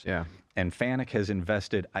partners. Yeah. And Fanuc has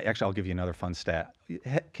invested, I'll give you another fun stat.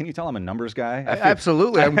 Can you tell I'm a numbers guy?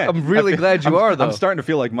 Absolutely. I'm really glad you are, though. I'm starting to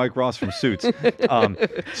feel like Mike Ross from Suits.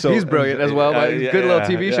 So he's brilliant as well. Good little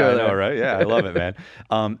TV show there. I know, right? Yeah, I love it, man.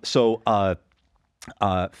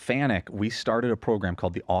 Fanuc, we started a program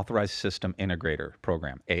called the Authorized System Integrator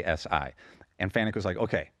Program, ASI. And Fanuc was like,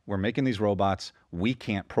 okay, we're making these robots. We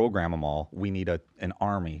can't program them all. We need an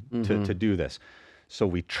army to do this. So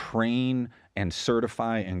we train and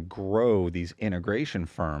certify and grow these integration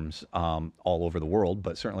firms all over the world,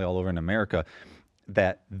 but certainly all over in America,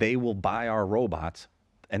 that they will buy our robots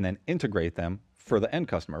and then integrate them for the end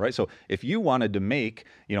customer, right? So if you wanted to make,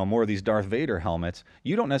 you know, more of these Darth Vader helmets,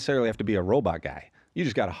 you don't necessarily have to be a robot guy. You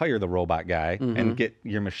just got to hire the robot guy and get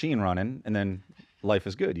your machine running, and then life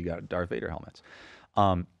is good. You got Darth Vader helmets.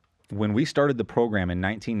 When we started the program in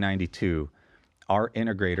 1992, our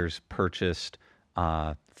integrators purchased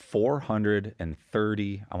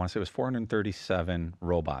 430, I want to say it was 437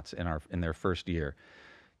 robots in their first year.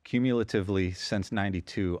 Cumulatively, since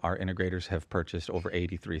 92, our integrators have purchased over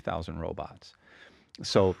 83,000 robots.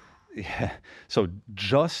 So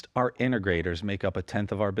just our integrators make up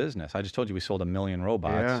 1/10 of our business. I just told you we sold 1 million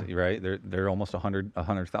robots, right? They're almost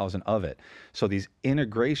 100,000 of it. So these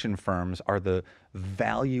integration firms are the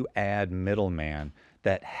value add middleman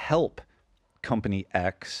that help company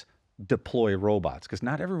X deploy robots, because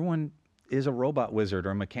not everyone is a robot wizard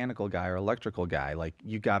or a mechanical guy or electrical guy. Like,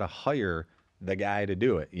 you got to hire the guy to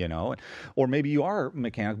do it, you know? Or maybe you are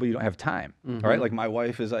mechanical, but you don't have time, right? Like, my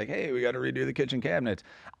wife is like, hey, we got to redo the kitchen cabinets.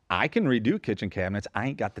 I can redo kitchen cabinets. I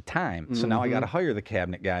ain't got the time. So now I got to hire the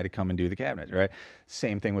cabinet guy to come and do the cabinets, right?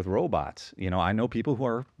 Same thing with robots. You know, I know people who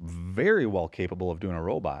are very well capable of doing a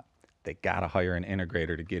robot. They got to hire an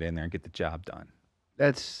integrator to get in there and get the job done.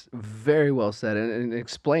 That's very well said and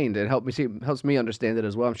explained. It helps me understand it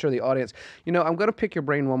as well. I'm sure the audience. You know, I'm going to pick your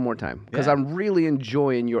brain one more time because Yeah. I'm really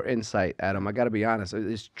enjoying your insight, Adam. I got to be honest.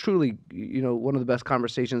 It's truly, one of the best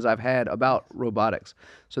conversations I've had about robotics.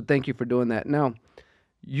 So thank you for doing that. Now,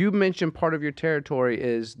 you mentioned part of your territory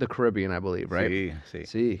is the Caribbean, I believe, right? Sí.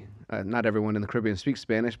 Sí. Not everyone in the Caribbean speaks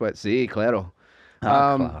Spanish, but sí, claro.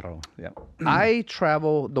 Claro. Yeah. I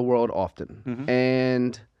travel the world often,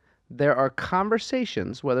 and there are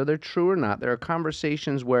conversations, whether they're true or not, there are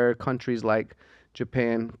conversations where countries like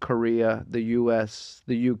Japan, Korea, the US,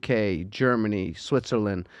 the UK, Germany,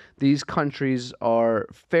 Switzerland, these countries are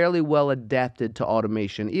fairly well adapted to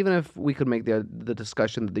automation, even if we could make the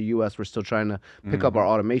discussion that the US we're still trying to pick up our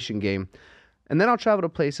automation game. And then I'll travel to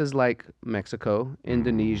places like Mexico,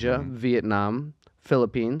 Indonesia, Vietnam,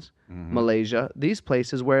 Philippines, Malaysia, these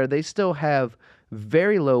places where they still have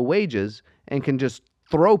very low wages and can just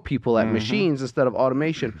throw people at machines instead of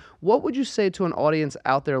automation. What would you say to an audience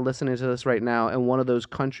out there listening to this right now in one of those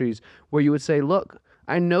countries where you would say, look,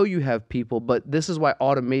 I know you have people, but this is why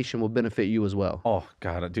automation will benefit you as well? Oh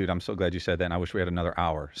God, dude, I'm so glad you said that. And I wish we had another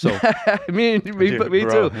hour. So me bro,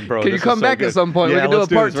 too. bro, Can you this come is so back good. at some point? Yeah, We can do a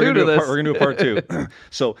let's part this. 2 to this. We're gonna do a part 2.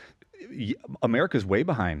 So America's way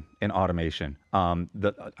behind in automation. I'm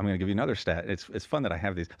gonna give you another stat. It's fun that I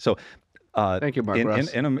have these. So. Thank you, Mark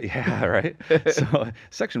Russ. Yeah, right. So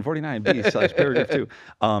Section 49B/paragraph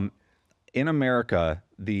 2. In America,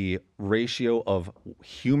 the ratio of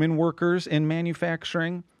human workers in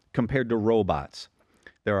manufacturing compared to robots,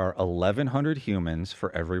 there are 1,100 humans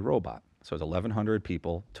for every robot. So it's 1,100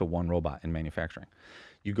 people to one robot in manufacturing.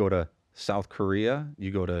 You go to South Korea,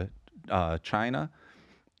 you go to China,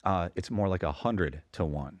 it's more like 100 to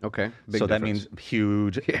 1. Okay. Big So that difference. means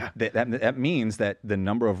huge. Yeah. That means that the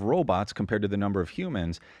number of robots compared to the number of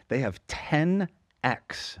humans, they have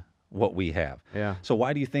 10x what we have. Yeah. So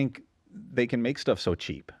why do you think they can make stuff so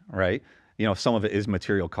cheap, right? Some of it is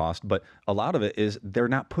material cost, but a lot of it is they're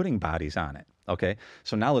not putting bodies on it. Okay.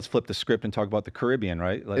 So now let's flip the script and talk about the Caribbean,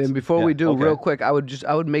 right? And before we do, real quick, I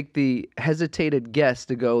would make the hesitated guess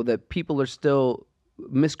to go that people are still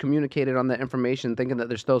miscommunicated on that information, thinking that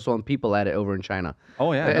they're still throwing people at it over in China.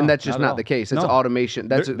 Oh yeah, and no, that's just not at not all. the case. It's No. automation.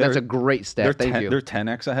 That's a great stat. Thank you. They're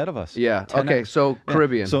 10x ahead of us. Yeah. 10x. Okay. So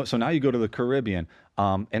Caribbean. So now you go to the Caribbean,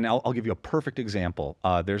 and I'll give you a perfect example.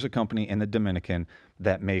 There's a company in the Dominican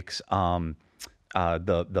that makes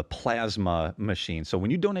the plasma machine. So when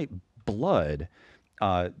you donate blood,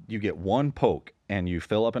 you get one poke and you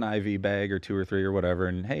fill up an IV bag or 2 or 3 or whatever,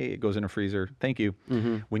 and hey, it goes in a freezer. Thank you.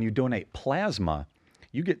 When you donate plasma,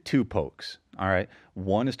 you get 2 pokes. All right.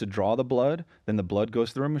 One is to draw the blood, then the blood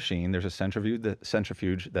goes through a machine. There's a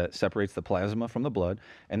centrifuge that separates the plasma from the blood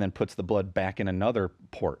and then puts the blood back in another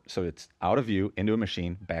port. So it's out of you, into a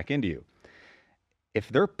machine, back into you. If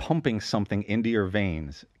they're pumping something into your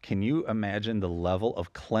veins, can you imagine the level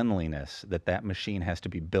of cleanliness that machine has to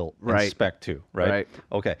be built and spec to, right?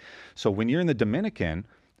 Okay. So when you're in the Dominican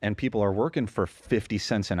and people are working for 50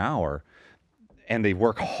 cents an hour, and they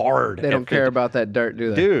work hard. They don't care about that dirt, do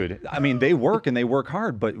they? Dude, I mean, they work and they work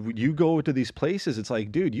hard, but you go to these places, it's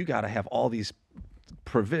like, dude, you got to have all these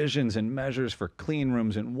provisions and measures for clean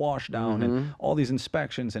rooms and wash down and all these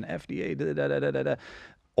inspections and FDA,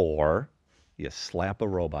 Or you slap a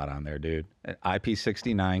robot on there, dude. An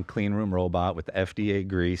IP69 clean room robot with FDA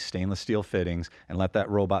grease, stainless steel fittings, and let that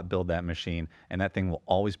robot build that machine. And that thing will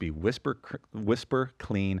always be whisper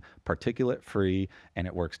clean, particulate free, and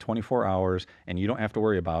it works 24 hours, and you don't have to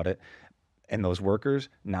worry about it. And those workers,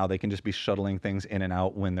 now they can just be shuttling things in and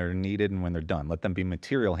out when they're needed and when they're done. Let them be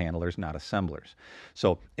material handlers, not assemblers.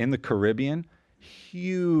 So in the Caribbean,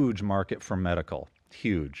 huge market for medical,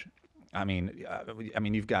 huge. I mean,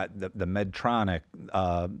 you've got the Medtronic,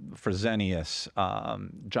 Fresenius,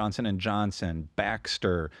 Johnson & Johnson,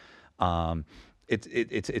 Baxter.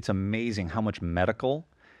 It's amazing how much medical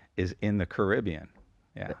is in the Caribbean.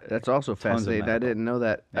 Yeah, That's also fascinating. I didn't know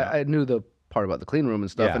that. Yeah. I knew the part about the clean room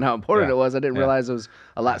and stuff Yeah. and how important Yeah. it was. I didn't Yeah. realize it was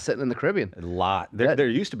a lot sitting in the Caribbean. A lot. There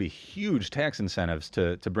used to be huge tax incentives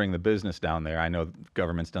to bring the business down there. I know the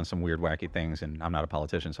government's done some weird, wacky things, and I'm not a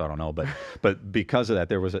politician, so I don't know. But because of that,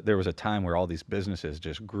 there was a time where all these businesses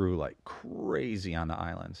just grew like crazy on the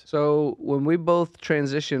islands. So when we both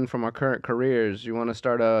transition from our current careers, you want to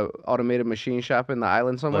start a automated machine shop in the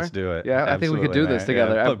island somewhere? Let's do it. Yeah, I think we could do this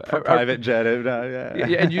together. Yeah. Private jet. Yeah.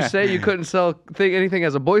 Yeah, and you say you couldn't sell anything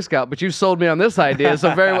as a Boy Scout, but you've sold me on this idea.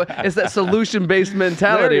 So very well, it's that solution-based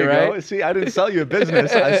mentality, there you right? go. See, I didn't sell you a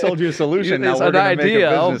business. I sold you a solution. Now It's we're an going to make a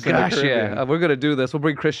idea. Oh business in the gosh, Caribbean. yeah. We're gonna do this. We'll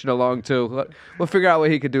bring Christian along too. We'll figure out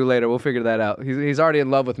what he could do later. We'll figure that out. He's already in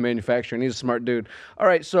love with manufacturing. He's a smart dude. All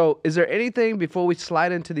right. So, is there anything before we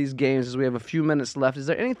slide into these games, as we have a few minutes left? Is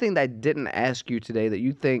there anything that I didn't ask you today that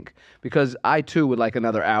you think, because I too would like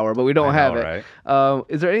another hour, but we don't have it. Right?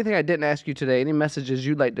 Is there anything I didn't ask you today? Any messages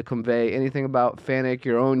you'd like to convey? Anything about Fanuc,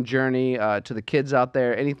 your own journey to the kids out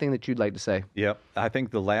there? Anything that you'd like to say? Yep. I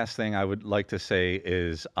think the last thing I would like to say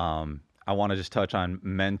is I want to just touch on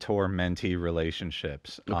mentor-mentee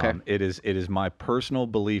relationships. Okay. It is my personal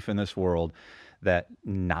belief in this world that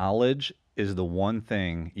knowledge is the one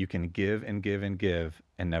thing you can give and give and give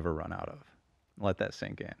and never run out of. Let that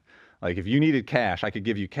sink in. Like if you needed cash, I could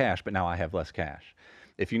give you cash, but now I have less cash.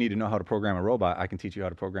 If you need to know how to program a robot, I can teach you how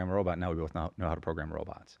to program a robot. Now we both know how to program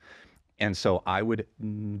robots. And so I would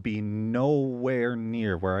be nowhere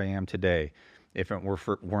near where I am today if it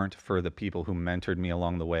weren't for the people who mentored me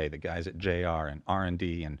along the way, the guys at JR and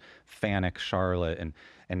R&D and Fanuc Charlotte and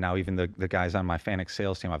now even the guys on my Fanuc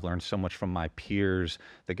sales team. I've learned so much from my peers,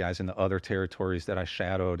 the guys in the other territories that I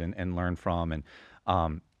shadowed and learned from. And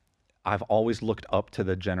I've always looked up to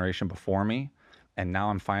the generation before me. And now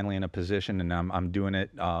I'm finally in a position, and I'm doing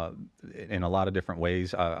it in a lot of different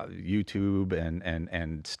ways, YouTube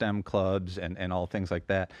and STEM clubs and all things like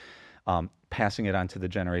that. Passing it on to the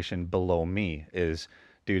generation below me is,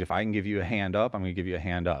 dude, if I can give you a hand up, I'm going to give you a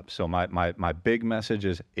hand up. So my big message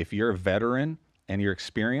is, if you're a veteran and you're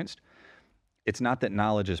experienced, it's not that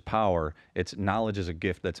knowledge is power. It's knowledge is a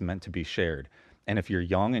gift that's meant to be shared. And if you're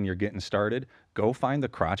young and you're getting started, go find the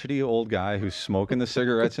crotchety old guy who's smoking the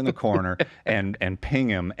cigarettes in the corner and ping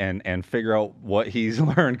him and figure out what he's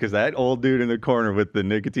learned. Because that old dude in the corner with the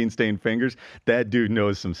nicotine-stained fingers, that dude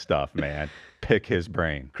knows some stuff, man. Pick his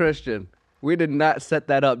brain. Christian, we did not set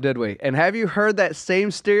that up, did we? And have you heard that same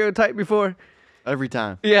stereotype before? Every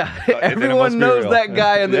time. Yeah, then it everyone must be knows real. that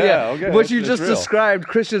guy. And Okay, what you it's just real. described,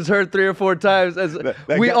 Christian's heard 3 or 4 times. As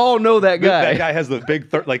That we guy- all know that guy. That guy has the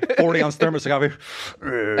big, like 40-ounce thermos of coffee.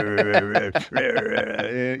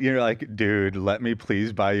 You're like, dude, let me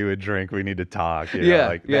please buy you a drink. We need to talk. You know, Yeah,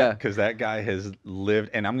 like yeah. Because that guy has lived,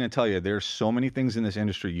 and I'm going to tell you, there's so many things in this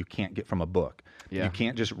industry you can't get from a book. Yeah. You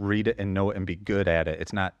can't just read it and know it and be good at it.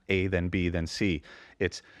 It's not A, then B, then C.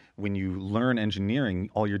 It's when you learn engineering,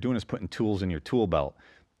 all you're doing is putting tools in your tool belt.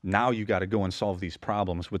 Now you got to go and solve these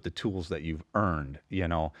problems with the tools that you've earned. You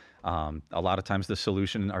know, a lot of times the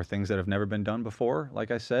solution are things that have never been done before.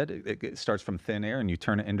 Like I said, it starts from thin air and you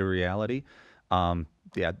turn it into reality. Yeah,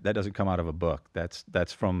 that doesn't come out of a book.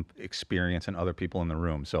 That's from experience and other people in the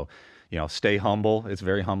room. So, you know, stay humble. It's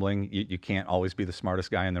very humbling. You can't always be the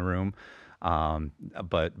smartest guy in the room.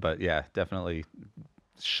 But yeah, definitely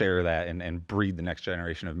share that and breed the next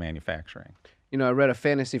generation of manufacturing. You know, I read a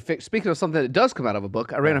fantasy fiction. Speaking of something that does come out of a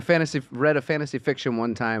book, I read a fantasy fiction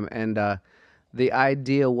one time, and the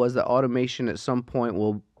idea was that automation at some point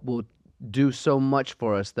will do so much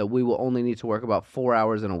for us that we will only need to work about 4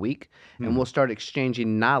 hours in a week, and we'll start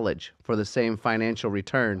exchanging knowledge for the same financial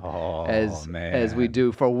return as we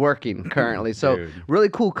do for working currently. So Dude. really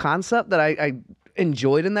cool concept that I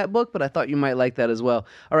enjoyed in that book, but I thought you might like that as well.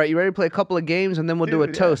 All right, you ready to play a couple of games, and then we'll do a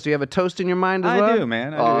Dude, toast? Do you have a toast in your mind as well? I do,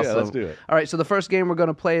 man. I do. Awesome. Yeah, let's do it. All right, so the first game we're going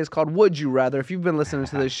to play is called Would You Rather. If you've been listening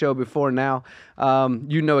to this show before now,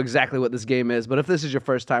 you know exactly what this game is. But if this is your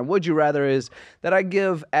first time, Would You Rather is that I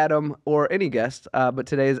give Adam, or any guest, but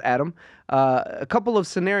today is Adam, a couple of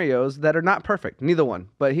scenarios that are not perfect, neither one.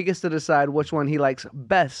 But he gets to decide which one he likes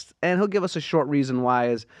best, and he'll give us a short reason why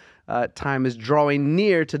as time is drawing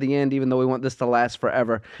near to the end, even though we want this to last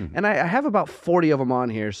forever. And I have about 40 of them on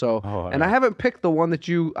here. So, and I haven't picked the one that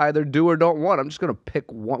you either do or don't want. I'm just going to pick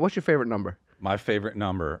one. What's your favorite number? My favorite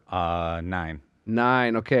number, 9.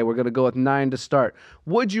 9. Okay, we're going to go with 9 to start.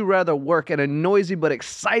 Would you rather work at a noisy but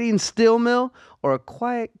exciting steel mill or a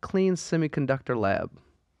quiet, clean semiconductor lab?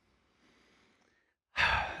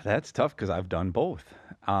 That's tough because I've done both.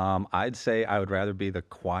 I'd say I would rather be the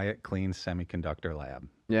quiet, clean semiconductor lab.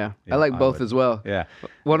 Yeah, Yeah, I like I both would. as well. Yeah.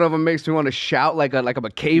 One of them makes me want to shout like I'm a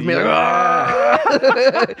caveman, Yeah.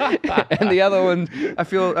 and the other one I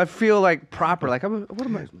feel like proper. Like what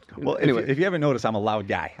am I? Well, anyway, if you haven't noticed, I'm a loud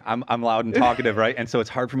guy. I'm loud and talkative, right? And so it's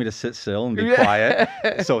hard for me to sit still and be Yeah.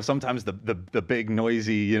 quiet. So sometimes the big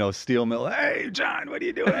noisy, you know, steel mill, hey John, what are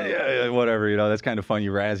you doing? Yeah, whatever, you know, that's kind of fun.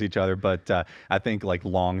 You razz each other, but I think like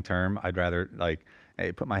long term, I'd rather like.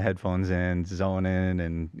 hey, put my headphones in, zone in,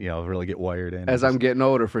 and really get wired in. As I'm getting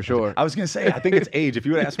older, for sure. I was gonna say, I think it's age. If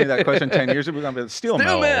you would ask me that question 10 years ago, I'm like, steel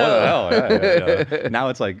mill. What mill. the hell? Yeah. Now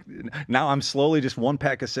it's like, now I'm slowly just one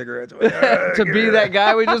pack of cigarettes To be that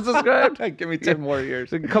guy we just described. Give me 10 more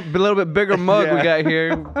years. A little bit bigger mug we got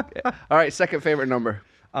here. All right, second favorite number.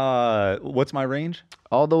 What's my range?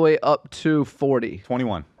 All the way up to 40.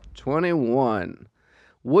 21. 21.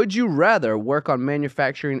 Would you rather work on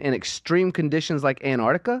manufacturing in extreme conditions like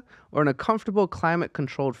Antarctica or in a comfortable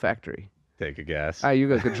climate-controlled factory? Take a guess. You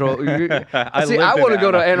got control. I See, I want to go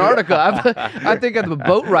to Antarctica. I think the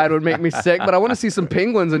boat ride would make me sick, but I want to see some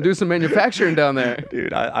penguins and do some manufacturing down there.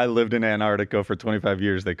 Dude, I lived in Antarctica for 25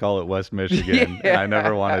 years. They call it West Michigan. Yeah. I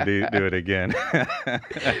never want to do it again.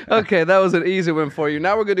 Okay, that was an easy one for you.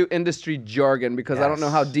 Now we're going to do industry jargon because I don't know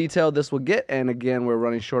how detailed this will get. And again, we're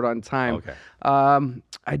running short on time. Okay.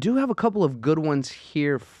 I do have a couple of good ones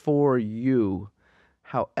here for you.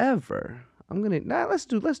 However, let's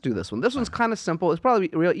do this one. This one's kind of simple. It's probably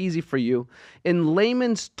real easy for you. In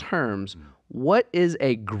layman's terms, what is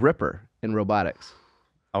a gripper in robotics?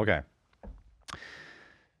 Okay.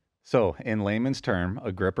 So in layman's term,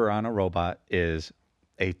 a gripper on a robot is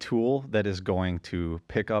a tool that is going to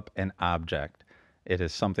pick up an object. It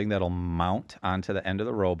is something that'll mount onto the end of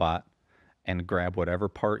the robot and grab whatever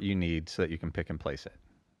part you need so that you can pick and place it.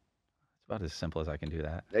 It's about as simple as I can do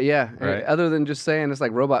that. Yeah. Right. Other than just saying it's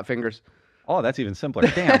like robot fingers. Oh, that's even simpler.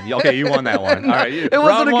 Damn. Okay, you won that one. All right. It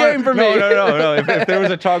wasn't a game for me. No. If there was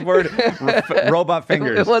a chalkboard, robot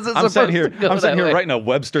fingers. It wasn't I'm supposed sitting here. to go I'm sitting that here way. writing a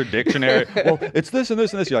Webster dictionary. Well, it's this and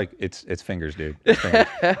this and this. You're like, it's fingers, dude. It's fingers.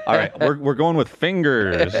 All right, we're going with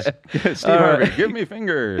fingers. Steve Harvey, give me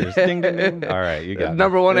fingers. Ding ding ding. All right, you got it.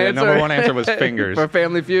 Number one answer. Number one answer was fingers. For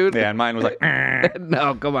Family Feud. Yeah, and mine was like.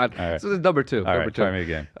 No, come on. right. So this is number two. All number right, two. try me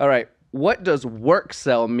again. All right. What does work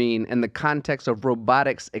cell mean in the context of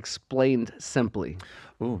robotics explained simply?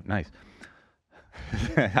 Ooh, nice.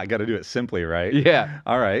 I got to do it simply, right? Yeah.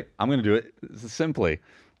 All right, I'm going to do it simply.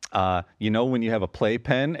 When you have a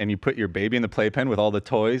playpen and you put your baby in the playpen with all the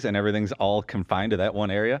toys and everything's all confined to that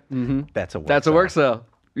one area, that's a work That's cell. a work cell.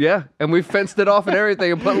 Yeah, and we fenced it off and everything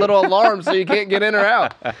and put little alarms so you can't get in or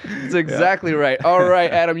out. That's exactly right. All right,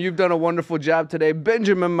 Adam, you've done a wonderful job today.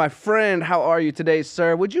 Benjamin, my friend, how are you today,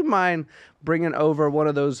 sir? Would you mind bringing over one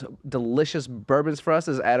of those delicious bourbons for us,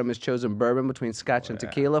 as Adam has chosen bourbon between scotch and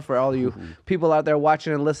tequila? For all you people out there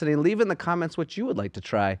watching and listening, leave in the comments what you would like to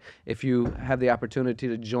try if you have the opportunity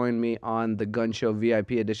to join me on the Gun Show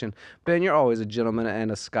VIP edition. Ben, you're always a gentleman and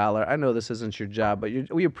a scholar. I know this isn't your job, but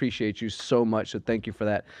we appreciate you so much, so thank you for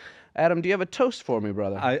that. Adam, do you have a toast for me,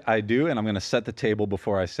 brother? I do, and I'm going to set the table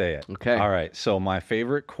before I say it. Okay. All right, so my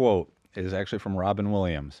favorite quote is actually from Robin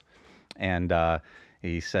Williams, and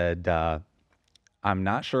he said, I'm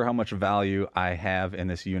not sure how much value I have in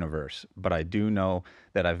this universe, but I do know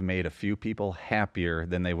that I've made a few people happier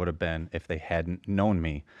than they would have been if they hadn't known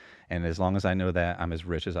me. And as long as I know that, I'm as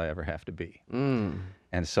rich as I ever have to be.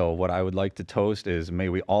 And so what I would like to toast is, may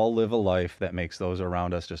we all live a life that makes those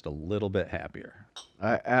around us just a little bit happier.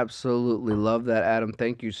 I absolutely love that, Adam.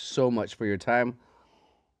 Thank you so much for your time.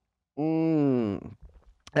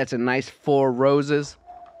 That's a nice 4 roses.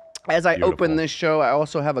 As I open this show, I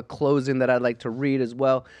also have a closing that I'd like to read as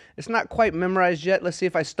well. It's not quite memorized yet. Let's see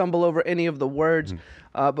if I stumble over any of the words.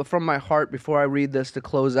 But from my heart, before I read this to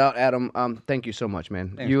close out, Adam, thank you so much,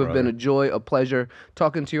 man. Thanks, you have brother. been a joy, a pleasure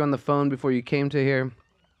talking to you on the phone before you came to here.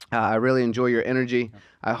 I really enjoy your energy.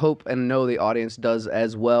 I hope and know the audience does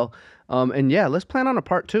as well. And yeah, let's plan on a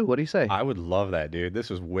part 2. What do you say? I would love that, dude. This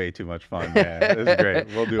was way too much fun, man. This is great.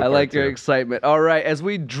 We'll do a I part like your 2. excitement. All right, as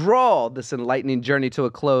we draw this enlightening journey to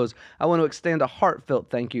a close, I want to extend a heartfelt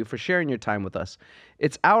thank you for sharing your time with us.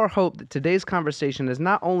 It's our hope that today's conversation has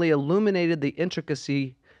not only illuminated the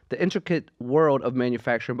intricate world of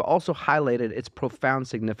manufacturing, but also highlighted its profound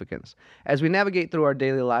significance. As we navigate through our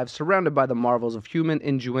daily lives, surrounded by the marvels of human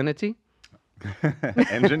ingenuity,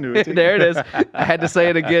 Ingenuity. there it is. I had to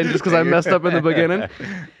say it again just because I messed up in the beginning.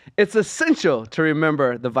 It's essential to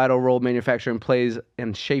remember the vital role manufacturing plays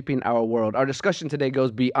in shaping our world. Our discussion today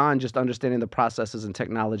goes beyond just understanding the processes and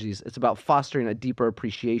technologies. It's about fostering a deeper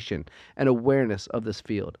appreciation and awareness of this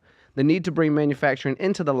field. The need to bring manufacturing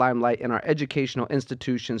into the limelight in our educational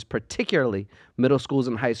institutions, particularly middle schools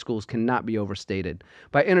and high schools, cannot be overstated.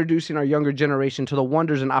 By introducing our younger generation to the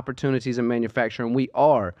wonders and opportunities in manufacturing, we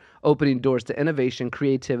are opening doors to innovation,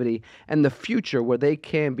 creativity, and the future where they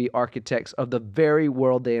can be architects of the very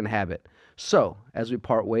world they inhabit. So, as we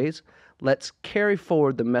part ways, let's carry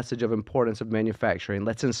forward the message of importance of manufacturing.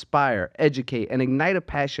 Let's inspire, educate, and ignite a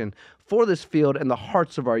passion for this field in the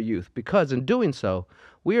hearts of our youth, because in doing so,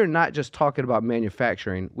 we are not just talking about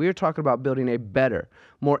manufacturing. We are talking about building a better,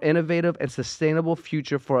 more innovative, and sustainable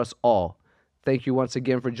future for us all. Thank you once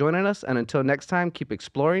again for joining us, and until next time, keep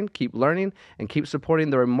exploring, keep learning, and keep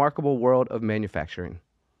supporting the remarkable world of manufacturing.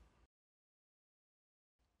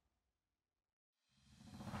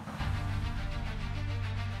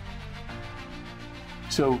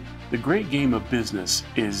 So the great game of business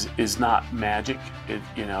is not magic.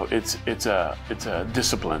 It's a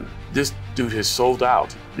discipline. This dude has sold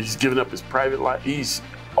out. He's given up his private life. He's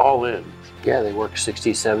all in. Yeah, they work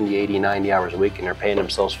 60, 70, 80, 90 hours a week, and they're paying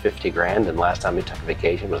themselves 50 grand, and last time they took a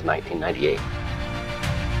vacation was 1998.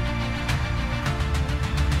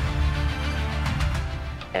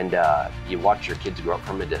 And you watch your kids grow up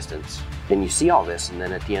from a distance, and you see all this, and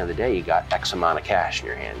then at the end of the day, you got X amount of cash in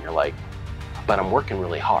your hand. You're like, but I'm working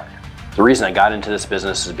really hard. The reason I got into this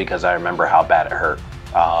business is because I remember how bad it hurt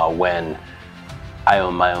when I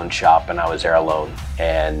owned my own shop and I was there alone,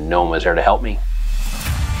 and no one was there to help me.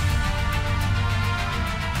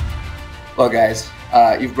 Well, guys,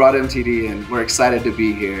 you've brought MTD in. We're excited to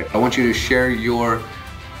be here. I want you to share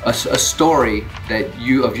a story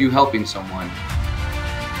of you helping someone.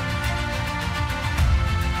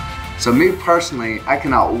 So me personally, I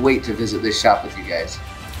cannot wait to visit this shop with you guys.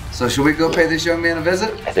 So should we go pay this young man a visit?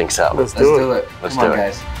 I think so. Let's do it. Let's Come do on, it.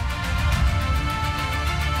 guys.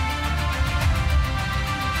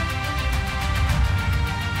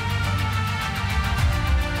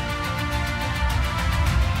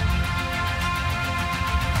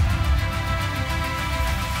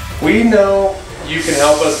 We know you can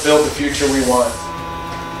help us build the future we want.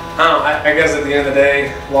 I guess at the end of the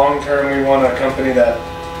day, long term, we want a company that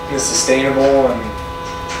is sustainable and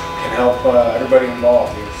can help everybody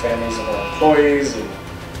involved, the families of our employees and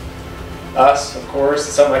us, of course.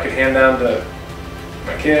 It's something I could hand down to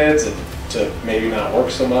my kids and to maybe not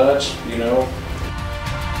work so much, you know.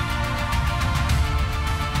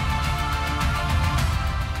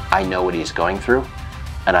 I know what he's going through,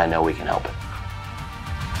 and I know we can help it.